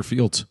worse, terrible. he or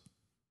Fields?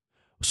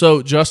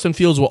 So Justin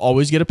Fields will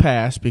always get a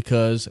pass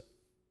because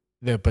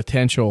the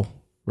potential,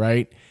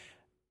 right?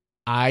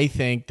 I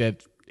think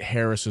that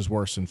Harris is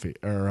worse than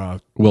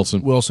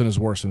Wilson. Wilson is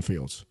worse than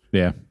Fields.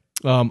 Yeah.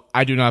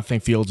 I do not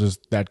think Fields is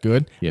that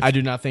good. Yes. I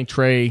do not think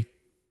Trey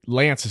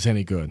Lance is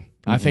any good.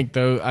 I think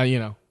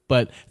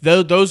but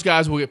those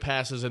guys will get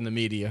passes in the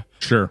media.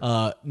 Sure.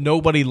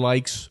 Nobody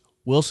likes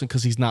Wilson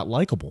because he's not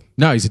likable.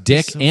 No, he's a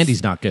dick and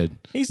he's not good.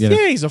 He's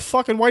a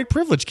fucking white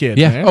privilege kid.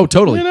 Yeah. Man. Oh,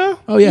 totally. You know.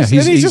 Oh, yeah.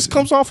 He just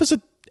comes off as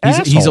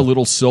he's a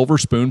little silver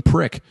spoon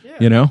prick. Yeah.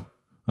 You know.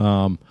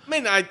 I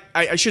mean,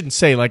 I shouldn't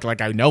say like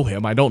I know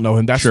him. I don't know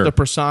him. That's the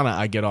persona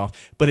I get off.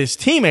 But his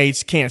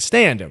teammates can't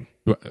stand him.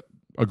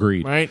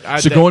 Agreed. Right.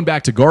 Going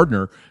back to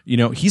Gardner,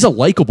 he's a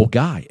likable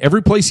guy.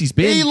 Every place he's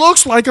been, he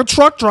looks like a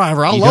truck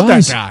driver. I love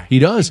that guy. He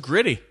does. He's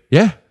gritty.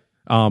 Yeah.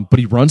 But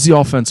he runs the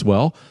offense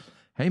well.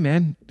 Hey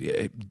man,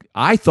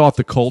 I thought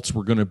the Colts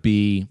were going to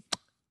be.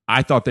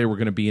 I thought they were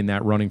going to be in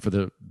that running for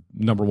the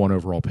number 1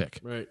 overall pick.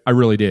 Right. I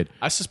really did.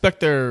 I suspect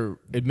their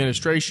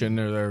administration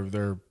or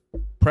their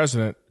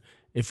president,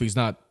 if he's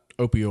not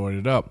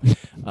opioided up,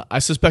 I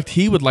suspect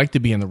he would like to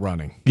be in the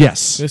running.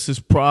 Yes. This is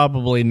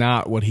probably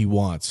not what he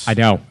wants. I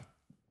know.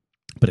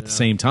 But at the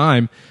same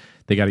time,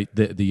 they got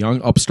the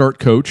young upstart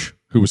coach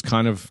who was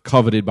kind of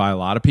coveted by a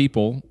lot of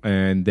people,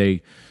 and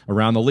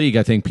around the league,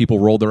 I think people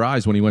rolled their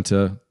eyes when he went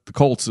to the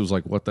Colts. It was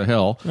like, what the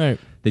hell? Right.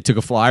 They took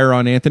a flyer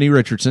on Anthony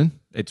Richardson.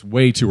 It's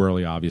way too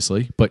early,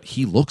 obviously, but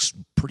he looks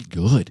pretty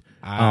good.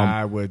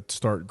 I would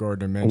start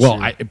Gardner Minshew.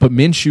 Well, but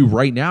Minshew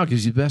right now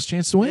gives you the best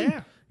chance to win.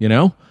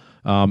 Yeah.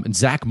 And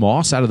Zach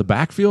Moss out of the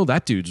backfield,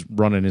 that dude's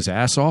running his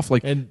ass off.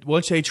 And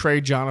once they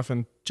trade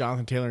Jonathan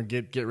Taylor and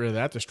get rid of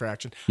that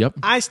distraction, yep.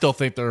 I still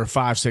think they're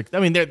 5-6. I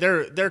mean,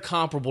 they're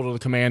comparable to the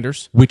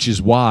Commanders, which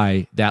is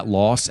why that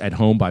loss at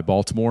home by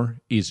Baltimore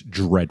is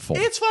dreadful.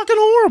 It's fucking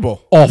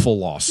horrible, awful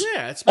loss.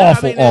 Yeah, it's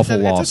awful loss.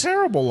 It's a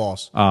terrible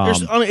loss.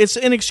 It's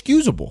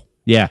inexcusable.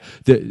 Yeah,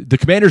 the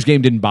Commanders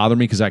game didn't bother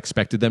me because I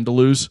expected them to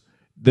lose.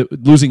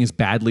 Losing as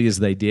badly as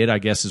they did, I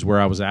guess, is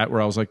where I was at.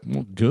 Where I was like,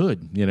 well,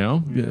 good,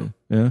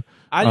 Yeah.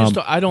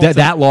 I don't.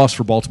 That loss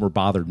for Baltimore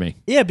bothered me.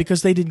 Yeah,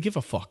 because they didn't give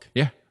a fuck.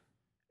 Yeah,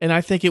 and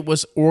I think it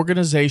was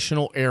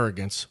organizational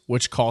arrogance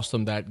which cost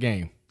them that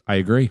game. I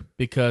agree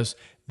because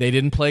they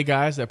didn't play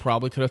guys that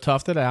probably could have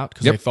toughed it out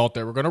because they thought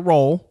they were going to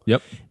roll.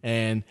 Yep,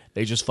 and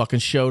they just fucking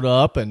showed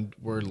up and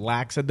were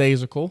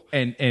lackadaisical.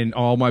 And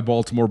all my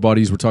Baltimore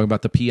buddies were talking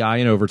about the PI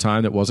in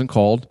overtime that wasn't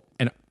called,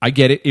 and I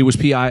get it. It was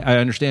PI. I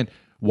understand.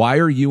 Why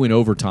are you in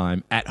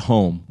overtime at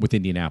home with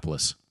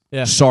Indianapolis?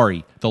 Yeah.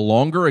 Sorry. The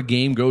longer a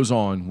game goes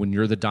on when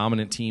you're the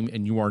dominant team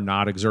and you are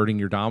not exerting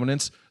your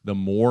dominance, the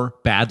more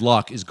bad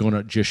luck is going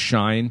to just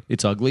shine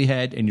its ugly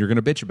head and you're going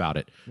to bitch about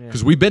it.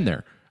 Because we've been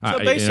there. So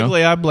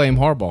basically, I blame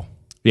Harbaugh.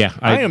 Yeah.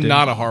 I am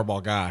not a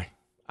Harbaugh guy.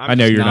 I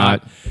know you're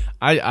not.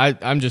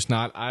 I'm just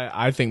not.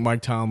 I think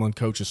Mike Tomlin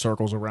coaches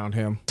circles around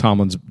him.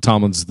 Tomlin's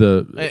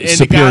the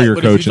superior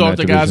coach in that division. If you talk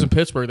to guys in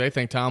Pittsburgh, they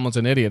think Tomlin's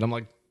an idiot. I'm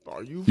like,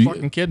 are you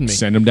fucking kidding me?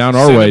 Send him down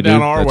our way, dude.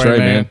 That's right,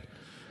 man.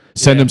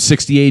 Send him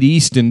 68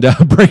 East and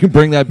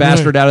bring that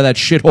bastard out of that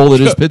shithole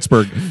that is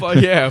Pittsburgh.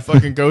 Yeah,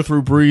 fucking go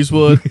through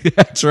Breezewood.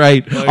 That's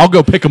right. I'll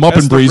go pick him up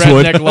in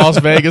Breezewood. Redneck Las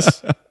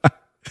Vegas.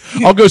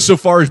 I'll go so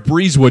far as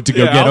Breezewood to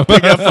go get him. I'll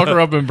pick that fucker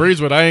up in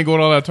Breezewood. I ain't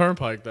going on that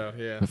turnpike though.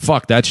 Yeah.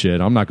 Fuck that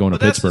shit. I'm not going to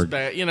Pittsburgh.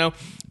 Bad,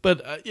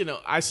 But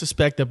I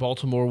suspect that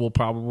Baltimore will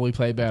probably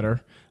play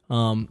better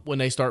when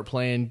they start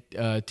playing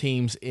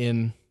teams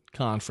in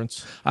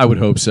conference. I would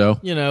hope so.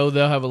 They'll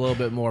have a little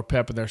bit more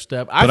pep in their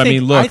step. But I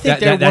mean, look,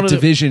 that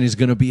division is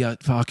going to be a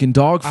fucking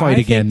dogfight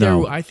again,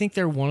 though. I think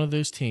they're one of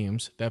those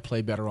teams that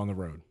play better on the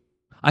road.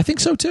 I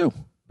think so too.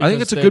 I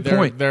think it's a good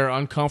point. They're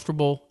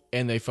uncomfortable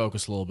and they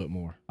focus a little bit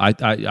more.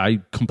 I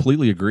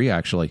completely agree,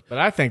 actually. But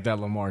I think that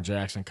Lamar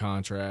Jackson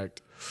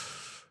contract.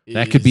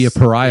 That could be a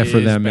pariah for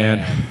them, bad.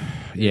 man.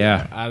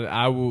 Yeah.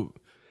 I will.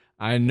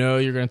 I know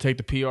you're going to take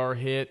the PR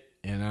hit,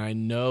 and I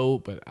know,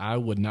 but I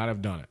would not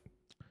have done it.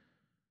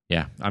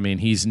 Yeah, I mean,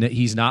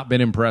 he's not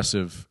been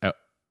impressive at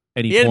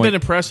any point. He hadn't been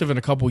impressive in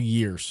a couple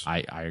years.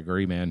 I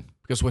agree, man.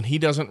 Because when he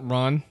doesn't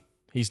run,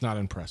 he's not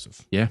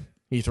impressive. Yeah.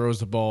 He throws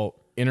the ball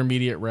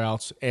intermediate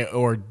routes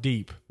or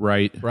deep.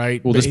 Right.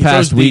 Right. Well, this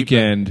past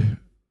weekend,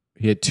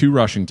 he had 2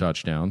 rushing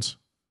touchdowns.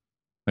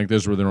 I think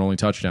those were their only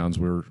touchdowns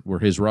were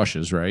his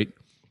rushes, right?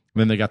 And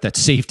then they got that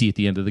safety at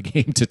the end of the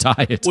game to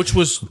tie it. Which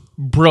was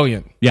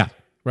brilliant. Yeah.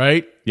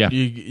 Right? Yeah.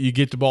 You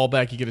get the ball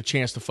back, you get a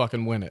chance to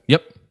fucking win it.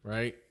 Yep.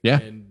 Right? Yeah.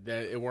 And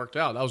it worked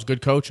out. That was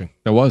good coaching.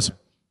 That was.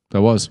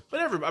 But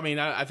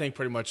I think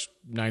pretty much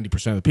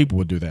 90% of the people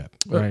would do that.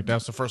 Right?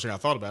 That's the first thing I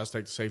thought about is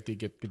take the safety,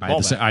 get the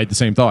ball back. I had the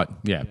same thought.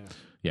 Yeah.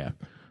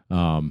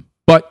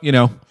 But,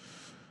 we'll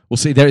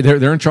see.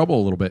 They're in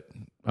trouble a little bit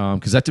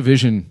because that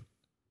division,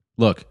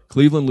 look,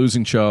 Cleveland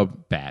losing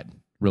Chubb, bad,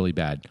 really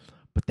bad.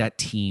 But that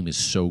team is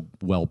so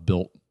well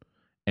built,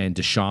 and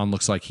Deshaun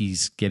looks like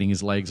he's getting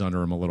his legs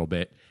under him a little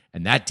bit.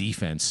 And that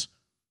defense,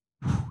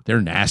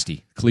 they're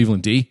nasty.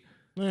 Cleveland D.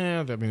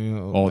 Yeah,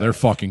 they're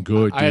fucking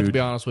good, dude. I have to be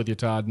honest with you,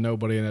 Todd.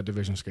 Nobody in that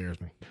division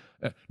scares me.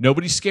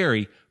 Nobody's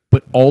scary,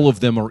 but all of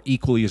them are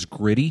equally as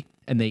gritty,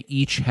 and they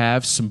each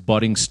have some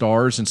budding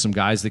stars and some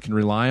guys that can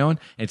rely on.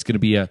 And it's going to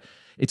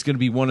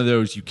be one of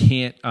those you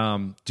can't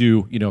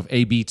do. If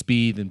A beats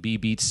B, then B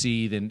beats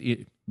C,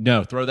 then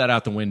no, throw that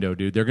out the window,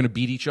 dude. They're going to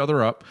beat each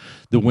other up.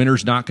 The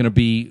winner's not going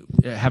to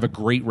have a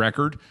great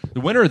record. The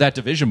winner of that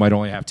division might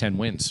only have 10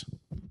 wins.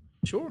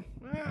 Sure,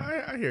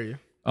 I hear you.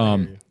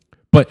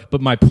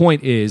 But my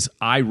point is,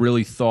 I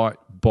really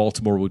thought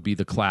Baltimore would be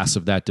the class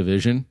of that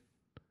division,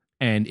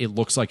 and it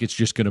looks like it's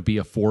just going to be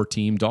a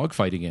 4-team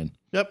dogfight again.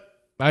 Yep,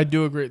 I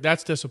do agree.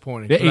 That's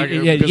disappointing. I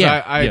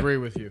agree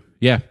with you.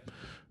 Yeah.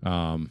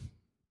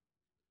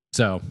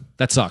 So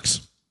that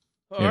sucks.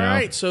 All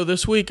right. So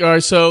this week,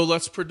 so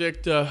let's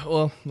predict.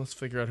 Let's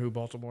figure out who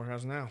Baltimore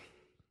has now.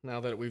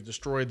 Now that we've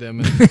destroyed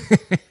them,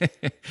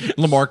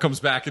 Lamar comes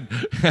back, and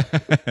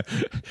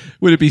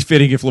would it be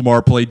fitting if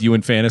Lamar played you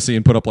in fantasy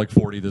and put up like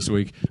 40 this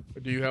week?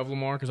 Do you have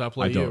Lamar? Because I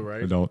play you,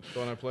 right? I don't.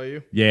 Don't I play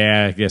you?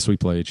 Yeah, I guess we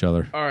play each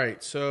other. All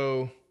right.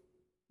 So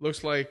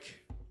looks like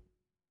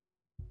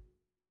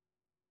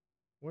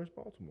where's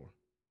Baltimore?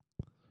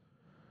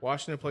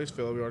 Washington plays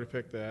Philly. We already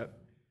picked that.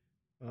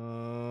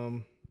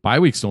 Bye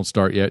weeks don't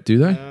start yet, do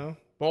they? No.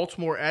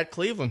 Baltimore at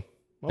Cleveland.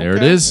 Okay. There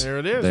it is. There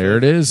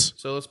it is.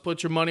 So let's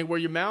put your money where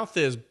your mouth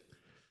is.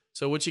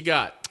 So what you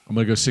got? I'm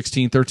going to go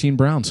 16-13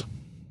 Browns.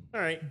 All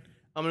right.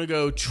 I'm going to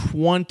go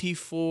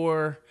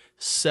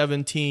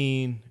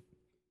 24-17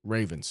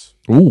 Ravens.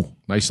 Ooh,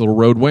 nice little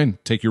road win.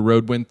 Take your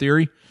road win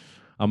theory.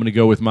 I'm going to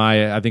go with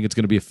I think it's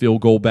going to be a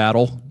field goal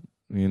battle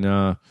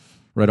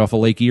right off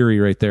of Lake Erie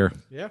right there.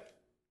 Yeah.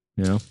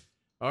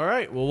 All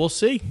right. Well, we'll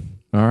see.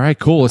 All right,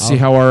 cool. Let's see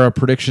how our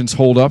predictions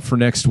hold up for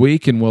next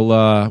week, and we'll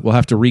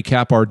have to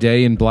recap our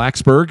day in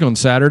Blacksburg on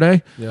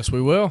Saturday. Yes,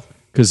 we will.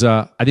 Because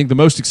I think the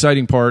most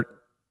exciting part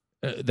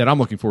that I'm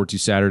looking forward to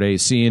Saturday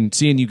is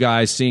seeing you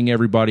guys, seeing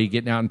everybody,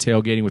 getting out and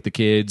tailgating with the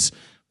kids,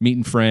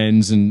 meeting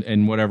friends,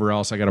 and whatever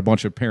else. I got a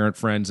bunch of parent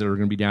friends that are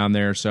going to be down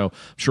there, so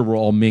I'm sure we'll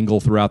all mingle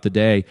throughout the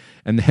day.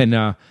 And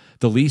then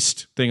the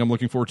least thing I'm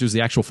looking forward to is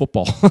the actual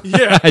football.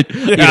 Yeah.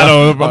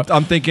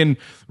 I'm thinking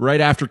right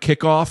after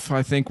kickoff,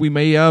 I think we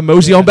may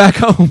mosey on back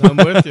home. I'm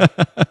with you.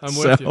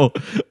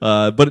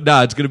 But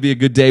it's going to be a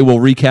good day. We'll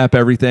recap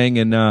everything,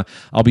 and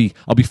I'll be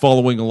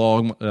following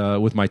along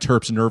with my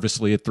Terps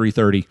nervously at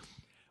 3:30.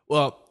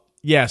 Well,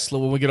 yes.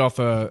 When we get off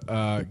the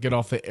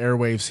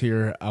airwaves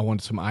here, I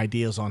want some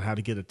ideas on how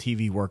to get a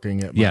TV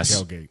working at my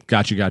tailgate.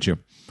 Got you.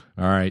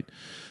 All right.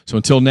 So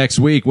until next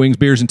week, wings,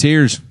 beers, and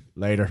tears.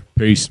 Later.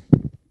 Peace.